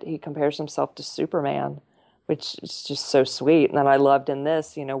Giant, he compares himself to Superman, which is just so sweet. And then I loved in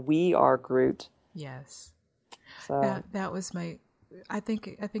this, we are Groot. Yes. So that was my. I think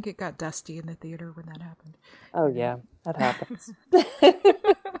it got dusty in the theater when that happened. Oh yeah, that happens.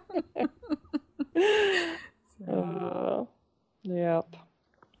 Yep.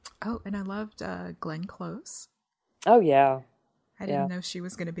 Oh, and I loved Glenn Close. Oh yeah. I didn't know she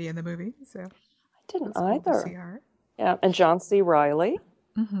was going to be in the movie, so I didn't cool either. to see her. Yeah, and John C. Reilly.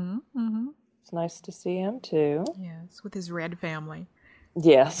 It's nice to see him too. Yes, with his red family.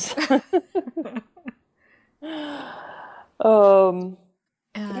 Yes.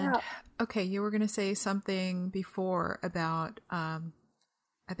 And okay, you were going to say something before about, I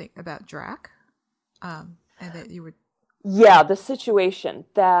think about Drac, and that you would. Yeah, the situation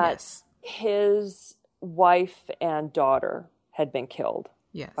that Yes. his wife and daughter had been killed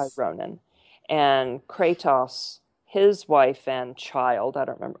by Yes. Ronan, and Kratos, his wife and child, I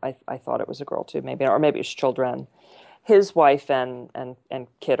don't remember, I thought it was a girl too, maybe, or maybe it was children. His wife and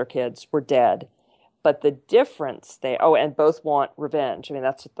kid or kids were dead. But the difference and both want revenge. I mean,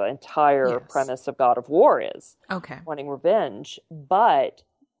 that's what the entire Yes. premise of God of War is. Okay. Wanting revenge. But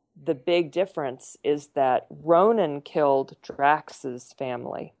the big difference is that Ronan killed Drax's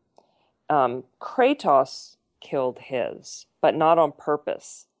family. Kratos killed his, but not on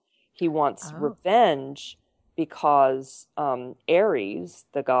purpose. He wants revenge because Ares,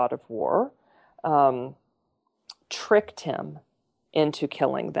 the god of war, tricked him into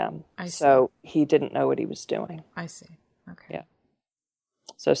killing them. So he didn't know what he was doing. I see. Okay. Yeah.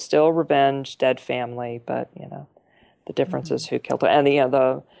 So still revenge, dead family, but the difference is who killed him. And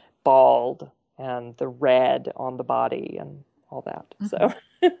the bald and the red on the body and all that. So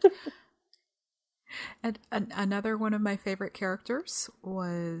And another one of my favorite characters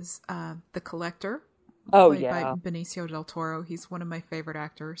was the Collector. Played by Benicio del Toro. He's one of my favorite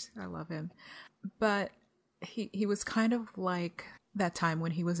actors. I love him. But he was kind of like that time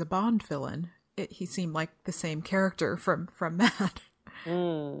when he was a Bond villain. He seemed like the same character from that.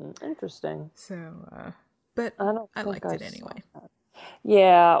 Interesting. So, but I liked it anyway.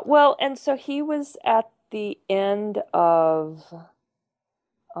 Yeah. Well, and so he was at the end of,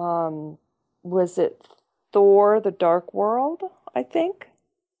 was it Thor: The Dark World, I think?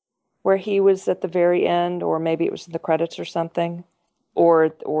 Where he was at the very end, or maybe it was in the credits or something. Or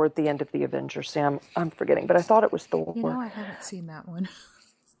at the end of the Avengers. Sam, I'm forgetting, but I thought it was Thor. I haven't seen that one.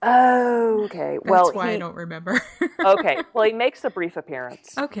 Oh, okay. That's why I don't remember. Okay. Well, he makes a brief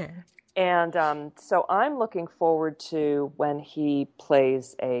appearance. Okay. And so I'm looking forward to when he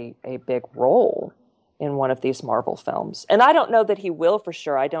plays a big role in one of these Marvel films. And I don't know that he will for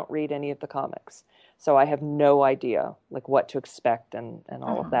sure. I don't read any of the comics. So I have no idea what to expect and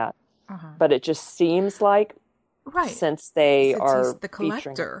all of that. But it just seems like since he's the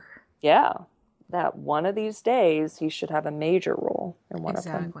Collector. That one of these days he should have a major role in one of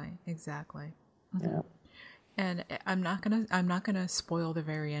them. Exactly. Yeah. And I'm not gonna spoil the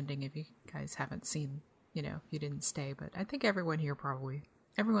very ending if you guys haven't seen, if you didn't stay. But I think everyone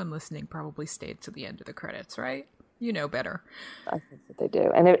listening probably stayed to the end of the credits, right? You know better. I think that they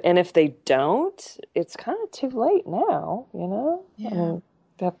do. And if they don't, it's kind of too late now, Yeah. I mean,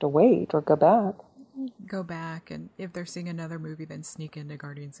 they have to wait or go back. Go back, and if they're seeing another movie, then sneak into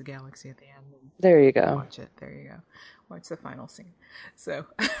Guardians of the Galaxy at the end. There you go. Watch it. There you go. Watch the final scene. So,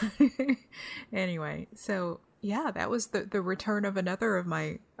 anyway, yeah, that was the return of another of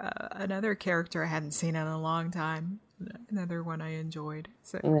my another character I hadn't seen in a long time. Another one I enjoyed.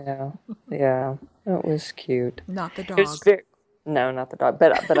 So yeah, it was cute. Not the dog. No, not the dog.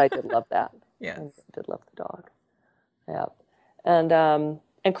 But I did love that. Yes, I did love the dog. Yeah,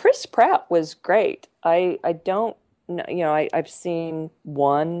 and Chris Pratt was great. I don't know, I've seen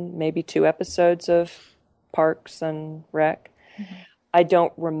one, maybe two episodes of Parks and Rec. Mm-hmm. I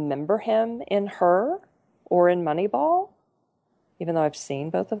don't remember him in Her or in Moneyball, even though I've seen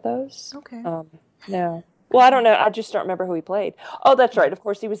both of those. Okay. No. Well, I don't know. I just don't remember who he played. Oh, that's right. Of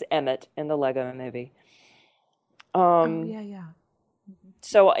course, he was Emmett in the Lego Movie. Yeah.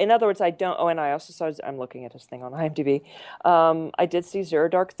 So, in other words, I don't. Oh, and I also saw. I'm looking at his thing on IMDb. I did see Zero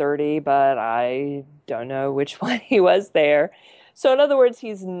Dark 30, but I don't know which one he was there. So, in other words,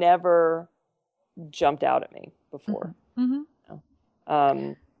 he's never jumped out at me before.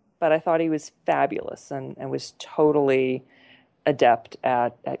 Mm-hmm. But I thought he was fabulous and was totally adept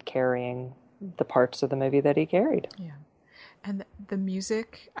at carrying the parts of the movie that he carried. Yeah. And the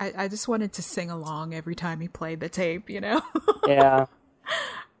music, I just wanted to sing along every time he played the tape, Yeah.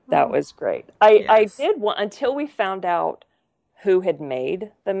 That was great. I did want, until we found out who had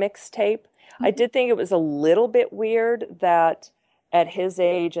made the mixtape, I did think it was a little bit weird that at his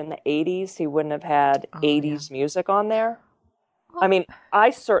age in the 80s, he wouldn't have had 80s music on there. Well, I mean, I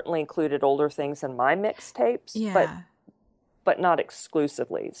certainly included older things in my mixtapes, but not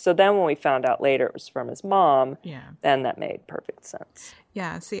exclusively. So then when we found out later it was from his mom, then that made perfect sense.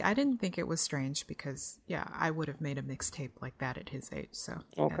 Yeah, see, I didn't think it was strange because, I would have made a mixtape like that at his age, so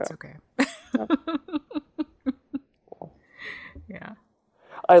that's okay. Cool. Yeah.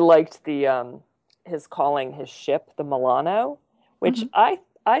 I liked his calling his ship the Milano, which I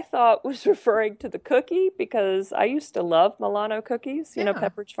thought was referring to the cookie because I used to love Milano cookies,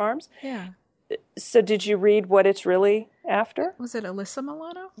 Pepperidge Farms. Yeah. So did you read what it's really after. Was it Alyssa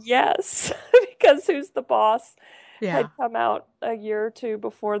Milano? Yes, because Who's the Boss Yeah. had come out a year or two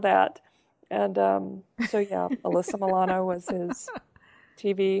before that. And so, yeah, Alyssa Milano was his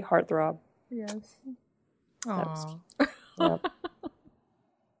TV heartthrob. Yes. That was, Aw. yeah,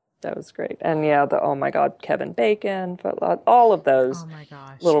 that was great. And yeah, oh my God, Kevin Bacon, all of those Oh my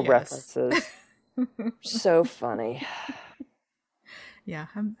gosh. little yes. references. So funny. Yeah,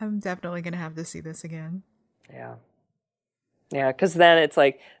 I'm definitely gonna have to see this again. Yeah. Yeah, because then it's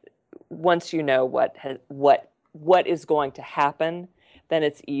like once you know what is going to happen, then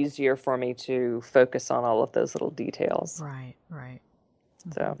it's easier for me to focus on all of those little details. Right, right.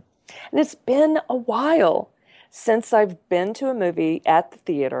 So, and it's been a while since I've been to a movie at the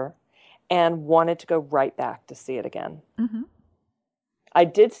theater and wanted to go right back to see it again. Mm-hmm. I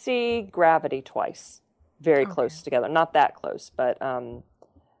did see Gravity twice, very Okay. close together. Not that close, but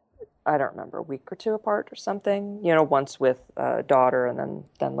I don't remember, a week or two apart or something. You know, once with daughter and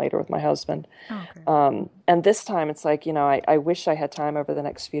then later with my husband. Okay. And this time it's like, you know, I wish I had time over the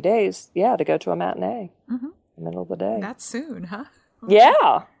next few days, to go to a matinee Mm-hmm. in the middle of the day. That's soon, huh?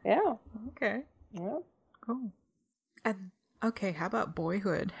 Yeah. Okay. Yeah. Cool. And okay, how about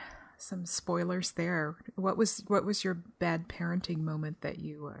Boyhood? Some spoilers there. What was your bad parenting moment that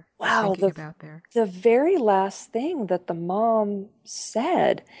you were thinking about there? The very last thing that the mom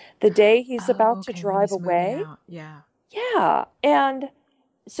said the day he's about to Okay, when drive he's moving away. out. Yeah. Yeah. And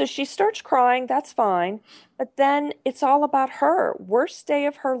so she starts crying. That's fine. But then it's all about her. Worst day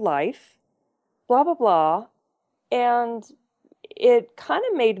of her life, blah, blah, blah. And it kind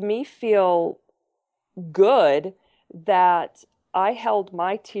of made me feel good that I held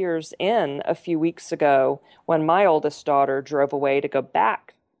my tears in a few weeks ago when my oldest daughter drove away to go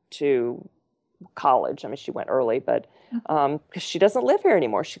back to college. I mean, she went early, but because she doesn't live here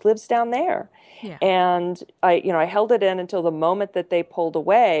anymore, she lives down there. Yeah. And I held it in until the moment that they pulled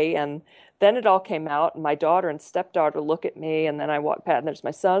away, and then it all came out. And my daughter and stepdaughter look at me, and then I walk past, and there's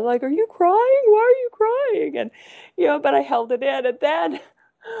my son, like, "Are you crying? Why are you crying?" And but I held it in, and then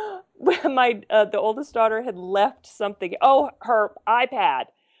when the oldest daughter had left something, her iPad.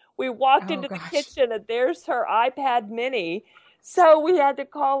 We walked into the kitchen, and there's her iPad mini. So we had to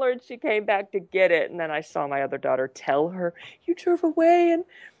call her, and she came back to get it. And then I saw my other daughter tell her, "You drove away, and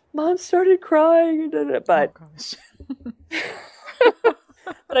Mom started crying." But, but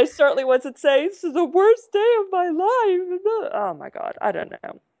I certainly wasn't saying, "This is the worst day of my life." Oh, my God. I don't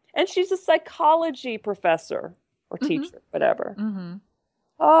know. And she's a psychology professor or teacher, whatever. Mm-hmm.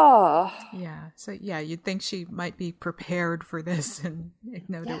 Oh. Yeah. So, yeah, you'd think she might be prepared for this and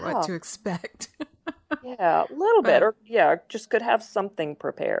know what to expect. Yeah, a little bit. Or, just could have something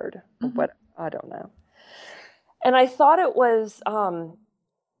prepared. Mm-hmm. What, I don't know. And I thought it was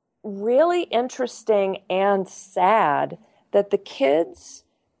really interesting and sad that the kids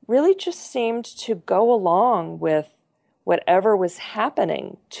really just seemed to go along with whatever was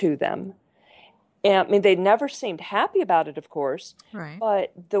happening to them. And I mean, they never seemed happy about it, of course. Right.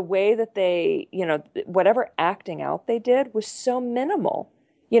 But the way that they, whatever acting out they did was so minimal.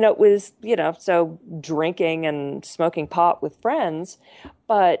 It was, so drinking and smoking pot with friends,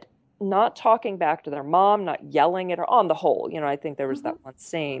 but not talking back to their mom, not yelling at her on the whole. I think there was that one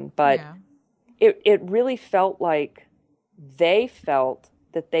scene, but it really felt like they felt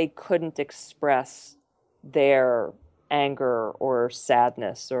that they couldn't express their anger or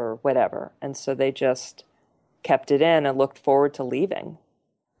sadness or whatever. And so they just kept it in and looked forward to leaving,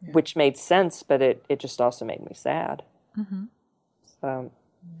 which made sense, but it just also made me sad. Mm-hmm. So,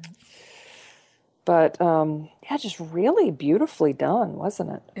 but just really beautifully done,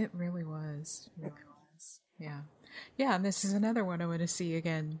 wasn't it? It really was. It really was. Yeah. Yeah, and this is another one I want to see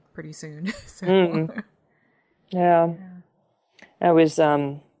again pretty soon. So. Yeah. I was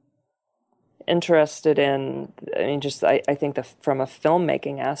interested in, I think from a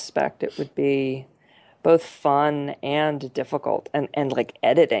filmmaking aspect, it would be both fun and difficult, and like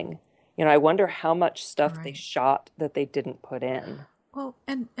editing. I wonder how much stuff they shot that they didn't put in. Well,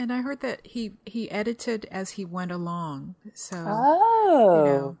 and I heard that he edited as he went along.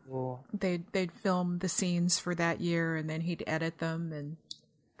 So they'd film the scenes for that year, and then he'd edit them, and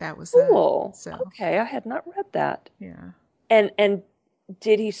that was cool. So okay, I had not read that. Yeah. And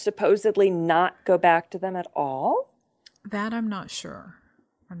did he supposedly not go back to them at all? That I'm not sure.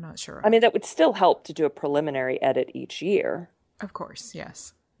 I mean, that would still help to do a preliminary edit each year. Of course,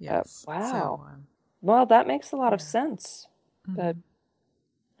 yes. Yes. Wow. So, well, that makes a lot of sense. Mm-hmm. But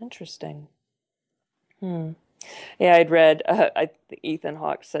interesting. Yeah, I'd read, Ethan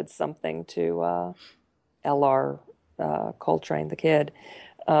Hawke said something to L.R. Coltrane, the kid,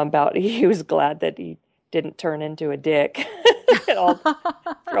 about he was glad that he didn't turn into a dick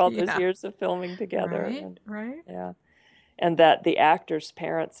for all those years of filming together. Right, And, right. yeah. And that the actor's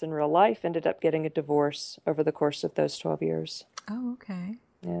parents in real life ended up getting a divorce over the course of those 12 years. Oh, okay.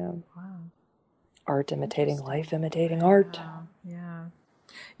 Yeah. Wow. Art imitating life, imitating art. Wow. Yeah.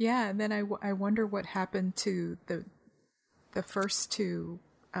 Yeah, and then I wonder what happened to the first two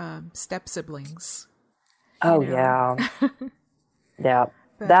step siblings. Oh, You know? yeah. Yeah.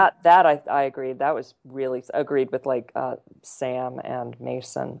 But- That I agreed. That was really agreed with like Sam and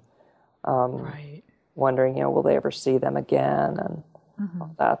Mason. Right. Wondering, will they ever see them again? And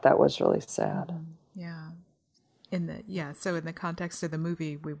all that was really sad. Yeah. So in the context of the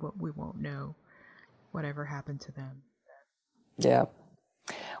movie, we won't know whatever happened to them. Yeah.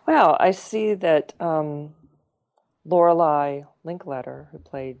 Well, I see that Lorelai Linkletter, who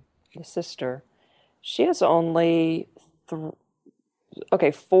played the sister, she has only 4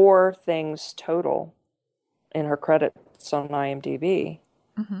 things total in her credits on IMDb.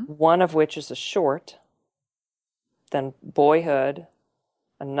 One of which is a short, then Boyhood,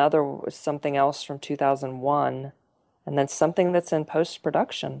 another was something else from 2001, and then something that's in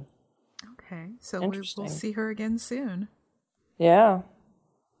post-production. Okay, so we'll see her again soon. Yeah.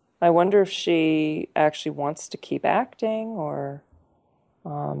 I wonder if she actually wants to keep acting, or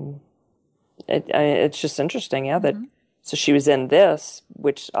it's just interesting, that so she was in this,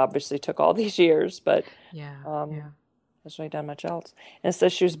 which obviously took all these years, but hasn't really done much else. And it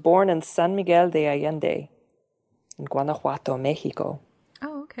says she was born in San Miguel de Allende, in Guanajuato, Mexico.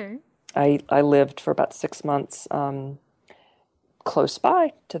 Oh, okay. I lived for about 6 months close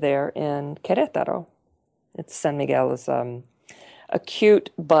by to there in Querétaro. San Miguel is a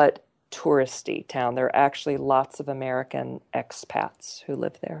cute but touristy town. There are actually lots of American expats who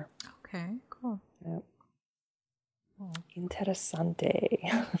live there. Okay, cool. Yep. Oh, interesante.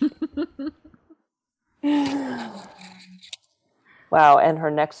 Wow, and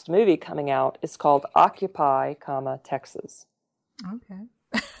her next movie coming out is called Occupy, Texas. Okay.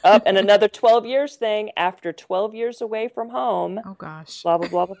 And another 12 years thing, after 12 years away from home. Oh, gosh. Blah, blah,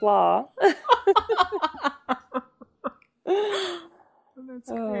 blah, blah, blah. That's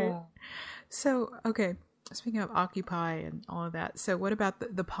great. So, okay, speaking of Occupy and all of that, so what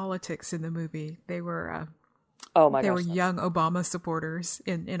about the politics in the movie? They were they were young Obama supporters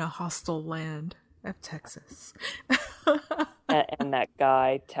in a hostile land of Texas. and that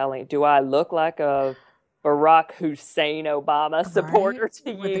guy telling, do I look like a Barack Hussein Obama supporter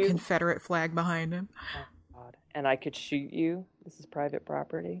to you? With the Confederate flag behind him. Oh, God. And I could shoot you? This is private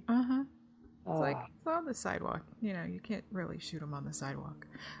property? Uh-huh. It's like, it's on the sidewalk. You can't really shoot them on the sidewalk.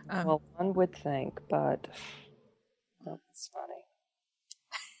 Well, one would think, but that's funny.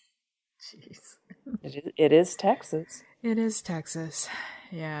 Jeez. It is Texas. It is Texas.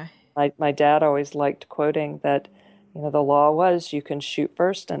 Yeah. My dad always liked quoting that, the law was you can shoot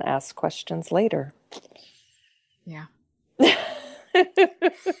first and ask questions later. Yeah.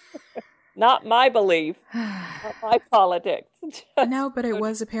 Not my belief. Not my politics. No, but it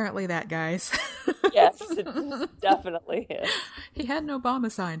was apparently that guy's. Yes, it definitely is. He had an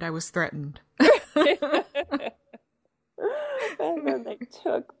Obama signed. I was threatened. And then they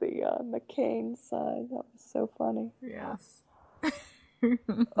took the McCain sign. That was so funny. Yes.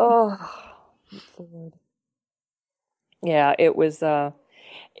 Oh, Lord. Yeah, it was.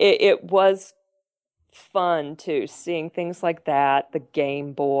 It was fun too, seeing things like that. The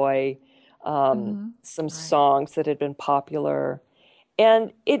Game Boy, some songs that had been popular,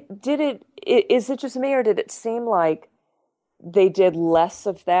 and is it just me, or did it seem like they did less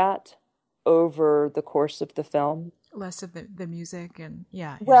of that over the course of the film? Less of the music and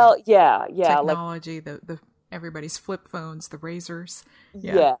Well, yeah, technology, like, the everybody's flip phones, the razors.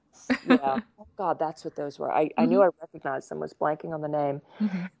 Yeah. Yes, yeah. Oh God, that's what those were. I knew I recognized them. Was blanking on the name,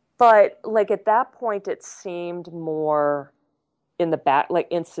 but like at that point, it seemed more in the back, like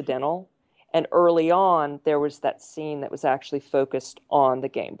incidental. And early on, there was that scene that was actually focused on the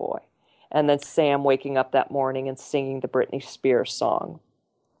Game Boy, and then Sam waking up that morning and singing the Britney Spears song.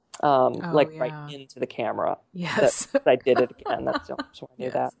 Right into the camera. Yes. I did it again. That's the only reason I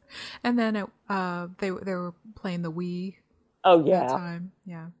knew that. And then they were playing the Wii. Oh yeah. That time.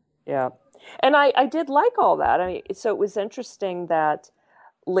 Yeah. Yeah. And I did like all that. I mean, so it was interesting that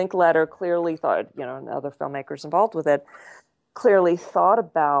Linkletter clearly thought, and other filmmakers involved with it clearly thought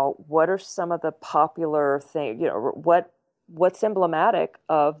about what are some of the popular things, what's emblematic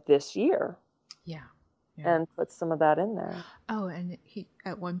of this year. Yeah. And put some of that in there. Oh, and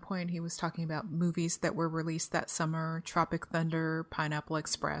at one point he was talking about movies that were released that summer: Tropic Thunder, Pineapple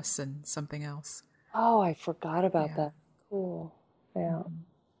Express, and something else. Oh, I forgot about that. Cool. Yeah.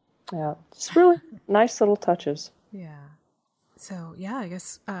 Yeah, just really nice little touches. Yeah. So yeah, I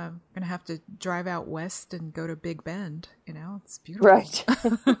guess I'm gonna have to drive out west and go to Big Bend. It's beautiful. Right.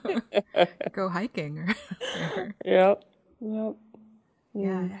 Go hiking. Yep. Yep.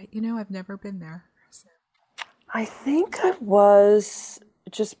 Yeah, I've never been there. So. I think I was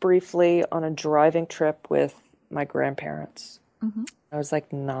just briefly on a driving trip with my grandparents. Mm-hmm. I was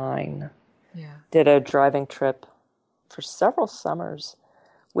like 9. Yeah. Did a driving trip for several summers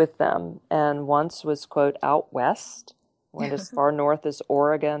with them, and once was, quote, out west. Went as far north as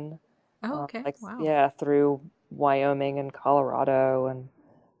Oregon. Oh, okay. Wow. Yeah, through Wyoming and Colorado and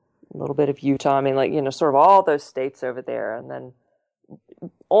a little bit of Utah. I mean, sort of all those states over there. And then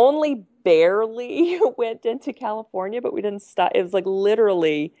only barely went into California, but we didn't stop. It was like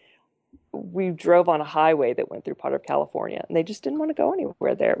literally we drove on a highway that went through part of California, and they just didn't want to go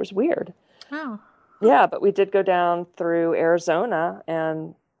anywhere there. It was weird. Oh. Yeah, but we did go down through Arizona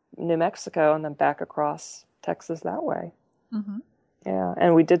and New Mexico and then back across Texas that way. Mm-hmm. Yeah,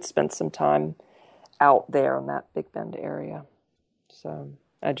 and we did spend some time out there in that Big Bend area. So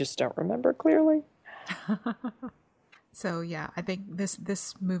I just don't remember clearly. So yeah, I think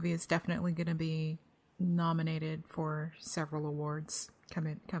this movie is definitely going to be nominated for several awards come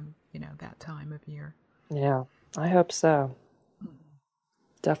that time of year. Yeah, I hope so.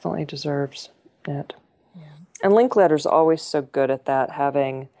 Definitely deserves it. Yeah. And Linklater's always so good at that,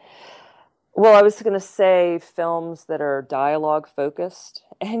 having, well, I was going to say films that are dialogue focused,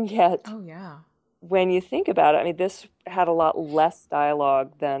 and yet, oh yeah, when you think about it, I mean, this had a lot less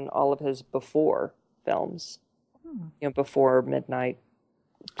dialogue than all of his before films. Before Midnight.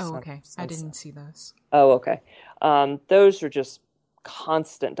 Oh, okay. I didn't see those. Oh, okay. Those are just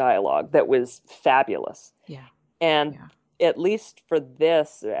constant dialogue that was fabulous. Yeah. And at least for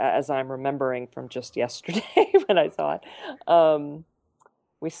this, as I'm remembering from just yesterday when I saw it,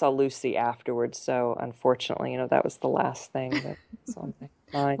 we saw Lucy afterwards. So unfortunately, that was the last thing that was on my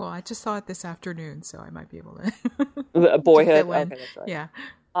mind. Well, I just saw it this afternoon, so I might be able to. Boyhood. Okay, that's right. Yeah.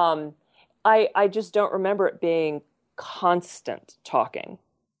 I just don't remember it being constant talking.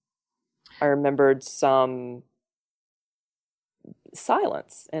 I remembered some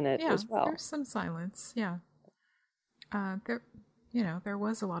silence in it as well. There's some silence. Yeah. There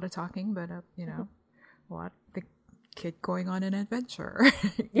was a lot of talking, but a lot the kid going on an adventure,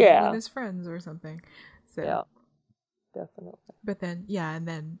 with his friends or something. So yeah, definitely. But then,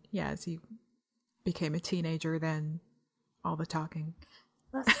 as he became a teenager, then all the talking.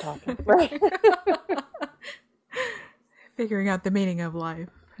 Less talking, right? Figuring out the meaning of life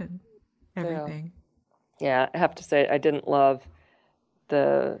and everything. Yeah, I have to say I didn't love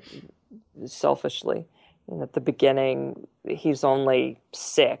selfishly. At the beginning, he's only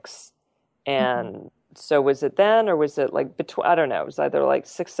 6, and so was it then, or was it like between? I don't know. It was either like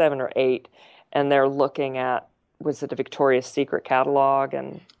 6, 7, or 8, and they're looking at, was it a Victoria's Secret catalog?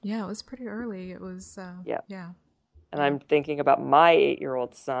 And yeah, it was pretty early. It was yeah. And I'm thinking about my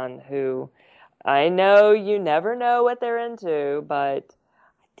 8-year-old son, who I know you never know what they're into, but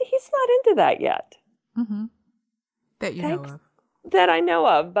he's not into that yet. Mm-hmm. That you know of. That I know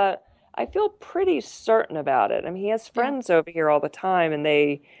of, but I feel pretty certain about it. I mean, he has friends over here all the time, and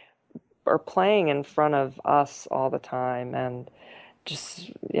they are playing in front of us all the time, and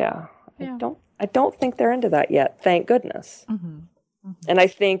just, I don't think they're into that yet, thank goodness. Mm-hmm. Mm-hmm. And I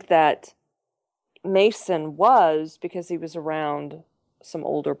think that Mason was, because he was around some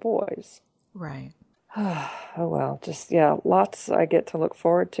older boys. Right. Oh, well, just, lots I get to look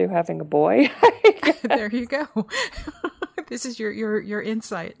forward to having a boy. There you go. This is your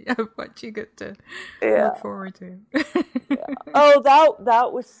insight of what you get to look forward to. Oh,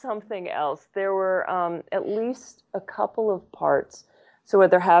 that was something else. There were at least a couple of parts. So where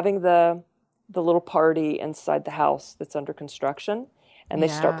they're having the little party inside the house that's under construction, and they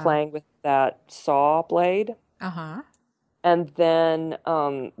start playing with that saw blade. Uh-huh. And then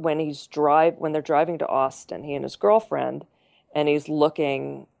when they're driving to Austin, he and his girlfriend, and he's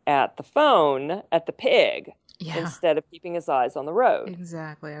looking at the phone at the pig instead of keeping his eyes on the road.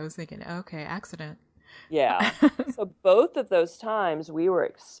 Exactly. I was thinking, okay, accident. Yeah. So both of those times we were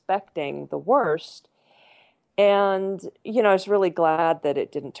expecting the worst. And, I was really glad that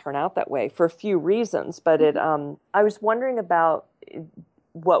it didn't turn out that way for a few reasons. But I was wondering about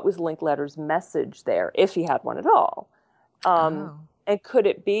what was Linklater's message there, if he had one at all. And could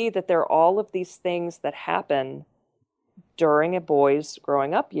it be that there are all of these things that happen during a boy's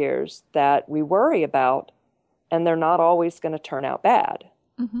growing up years that we worry about, and they're not always going to turn out bad?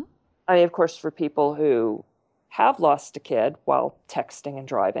 Mm-hmm. I mean, of course, for people who have lost a kid while texting and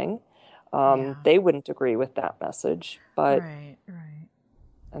driving, they wouldn't agree with that message. But right.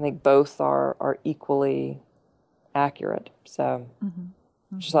 I think both are equally accurate. So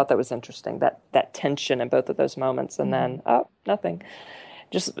just thought that was interesting, that tension in both of those moments, and then nothing.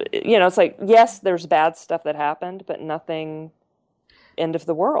 Just, it's like, yes, there's bad stuff that happened, but nothing end of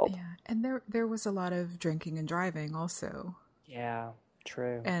the world. Yeah, and there was a lot of drinking and driving also. Yeah,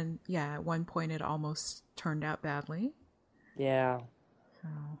 true. And yeah, at one point it almost turned out badly. Yeah, So,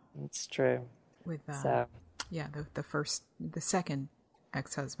 it's true. with So yeah, the second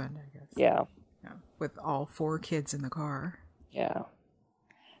ex-husband, I guess. yeah, with all 4 kids in the car. yeah.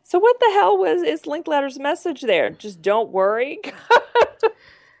 So what the hell is Linkletter's message there? Just don't worry.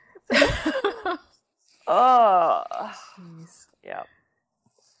 Oh, Jeez. yeah.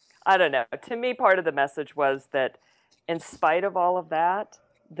 I don't know. To me, part of the message was that in spite of all of that,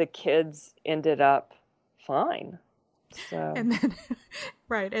 the kids ended up fine. So And then,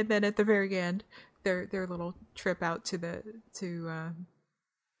 right, and then at the very end, their little trip out to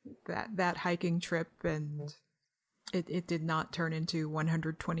that hiking trip, and it did not turn into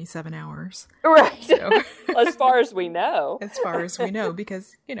 127 hours. right. So, As far as we know. as far as we know,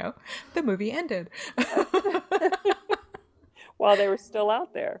 because the movie ended. While they were still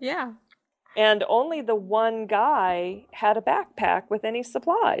out there. Yeah. And only the one guy had a backpack with any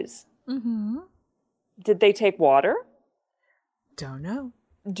supplies. Mm-hmm. Did they take water? Don't know.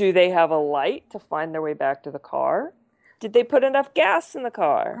 Do they have a light to find their way back to the car? Did they put enough gas in the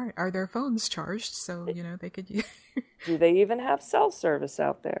car? Are their phones charged so they could use? Do they even have cell service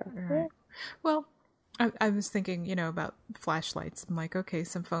out there? Right. Well, I was thinking, about flashlights. I'm like, okay,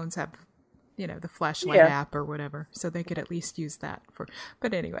 some phones have, the flashlight app or whatever, so they could at least use that for.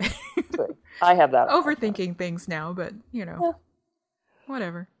 But anyway, I have that. Overthinking things now, but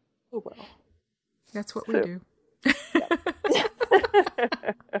whatever. Oh well. That's what we do.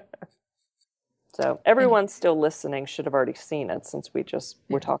 So everyone still listening should have already seen it, since we just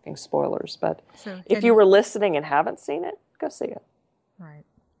were talking spoilers. But if you were listening and haven't seen it, go see it. Right.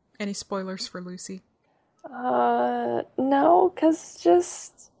 Any spoilers for Lucy? No, because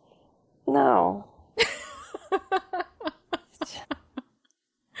just no.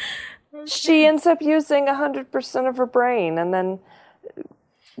 She ends up using 100% of her brain, and then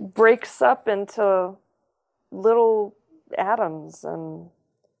breaks up into little atoms and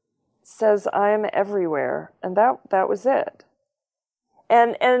says, "I'm everywhere," and that was it.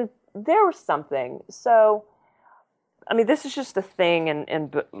 And there was something. So, I mean, this is just a thing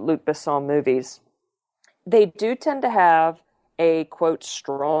in Luc Besson movies. They do tend to have a, quote,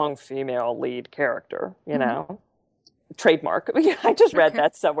 strong female lead character, trademark. I just read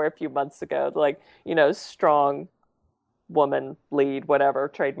that somewhere a few months ago, like, strong woman lead, whatever,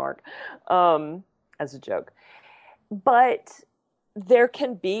 trademark, as a joke. But there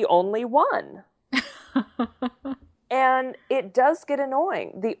can be only one. And it does get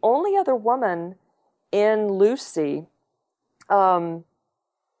annoying. The only other woman in Lucy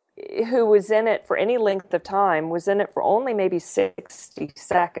who was in it for any length of time was in it for only maybe 60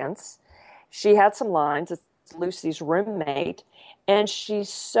 seconds. She had some lines. It's Lucy's roommate. And she's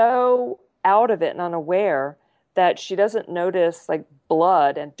so out of it and unaware that she doesn't notice like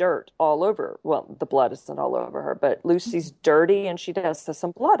blood and dirt all over. Well, the blood isn't all over her, but Lucy's dirty and she has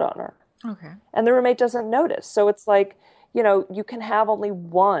some blood on her. Okay. And the roommate doesn't notice. So it's like, you can have only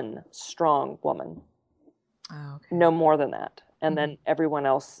one strong woman. Oh, okay. No more than that. And then everyone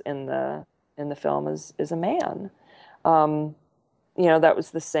else in the film is a man. That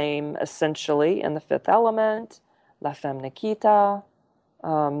was the same essentially in The Fifth Element, La Femme Nikita.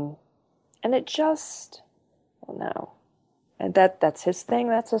 And it just, no. And that's his thing,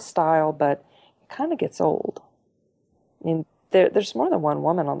 that's his style, but it kind of gets old. I mean, there's more than one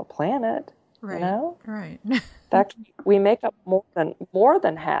woman on the planet, Right. Right. In fact, we make up more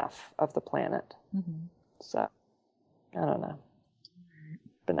than half of the planet. Mm-hmm. So, I don't know.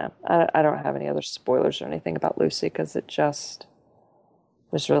 But no, I don't have any other spoilers or anything about Lucy, because it just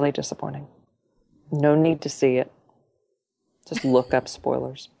was really disappointing. No need to see it. Just look up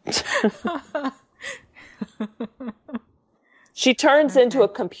spoilers. She turns into a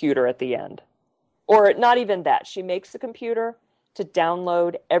computer at the end. Or not even that. She makes a computer to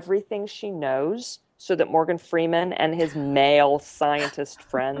download everything she knows so that Morgan Freeman and his male scientist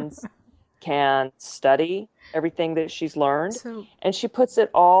friends can study everything that she's learned. And she puts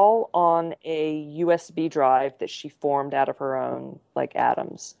it all on a USB drive that she formed out of her own like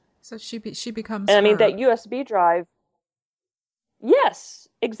atoms. So she becomes And I mean, that USB drive. Yes,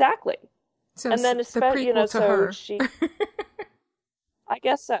 exactly. So and then the prequel to her. She, I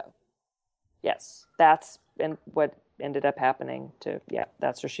guess so. Yes, that's what ended up happening to,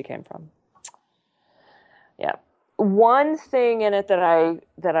 that's where she came from. Yeah. one thing in it that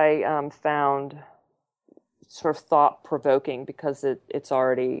I found sort of thought provoking, because it's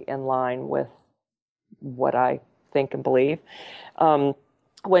already in line with what I think and believe.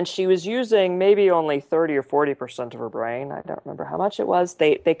 When she was using maybe only 30 or 40% of her brain, I don't remember how much it was,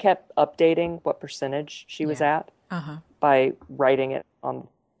 they kept updating what percentage she was at by writing it on the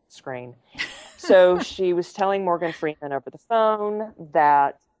screen. So she was telling Morgan Freeman over the phone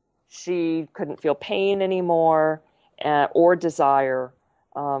that she couldn't feel pain anymore, or desire.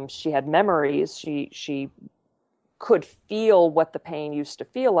 She had memories. She could feel what the pain used to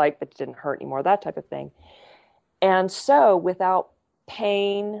feel like, but it didn't hurt anymore, that type of thing. And so without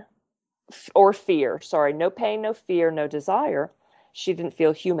pain or fear, no pain, no fear, no desire, she didn't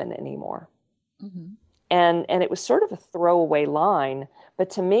feel human anymore. And it was sort of a throwaway line, but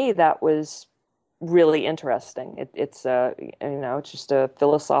to me that was really interesting. It's it's just a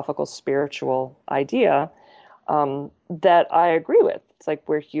philosophical, spiritual idea that I agree with. It's like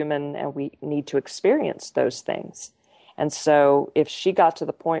we're human and we need to experience those things. And so if she got to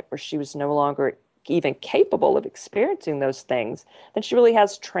the point where she was no longer even capable of experiencing those things, then she really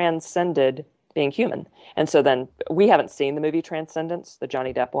has transcended being human. And so then we haven't seen the movie Transcendence, the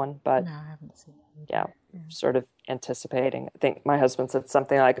Johnny Depp one, but No, I haven't seen it. yeah, sort of anticipating. I think my husband said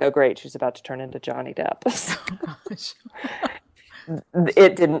something like, "Oh, great, she's about to turn into Johnny Depp." Oh, gosh.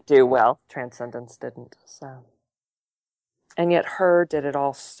 It didn't do well. Transcendence didn't. So, and yet Her did it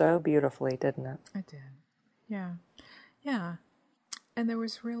all so beautifully, didn't it? I did. Yeah. Yeah. And there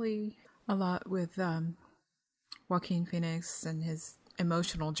was really a lot with Joaquin Phoenix and his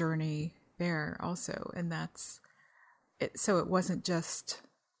emotional journey there also. And that's it. So it wasn't just,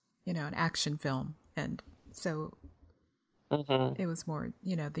 an action film. And so it was more,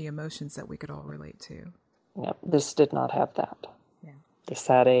 the emotions that we could all relate to. Yep, this did not have that. Yeah. This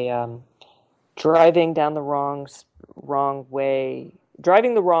had a driving the wrong way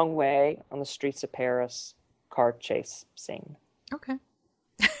on the streets of Paris car chase scene. Okay.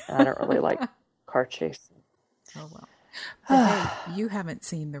 I don't really like car chase. Oh, well. But hey, you haven't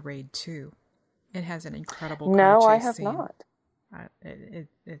seen The Raid 2. It has an incredible car No, chase I have scene. not.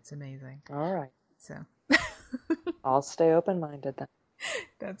 It's amazing. All right. So I'll stay open-minded then.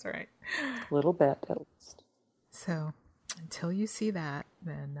 that's right. A little bit, at least. So until you see that,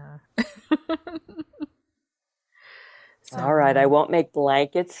 then so, all right, I won't make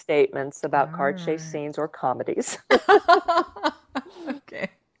blanket statements about car chase right. scenes or comedies. Okay.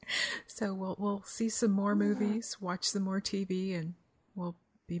 So we'll see some more movies, watch some more TV, and we'll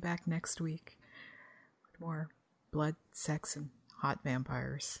be back next week with more blood, sex, and hot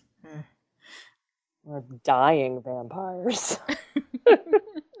vampires. Or dying vampires.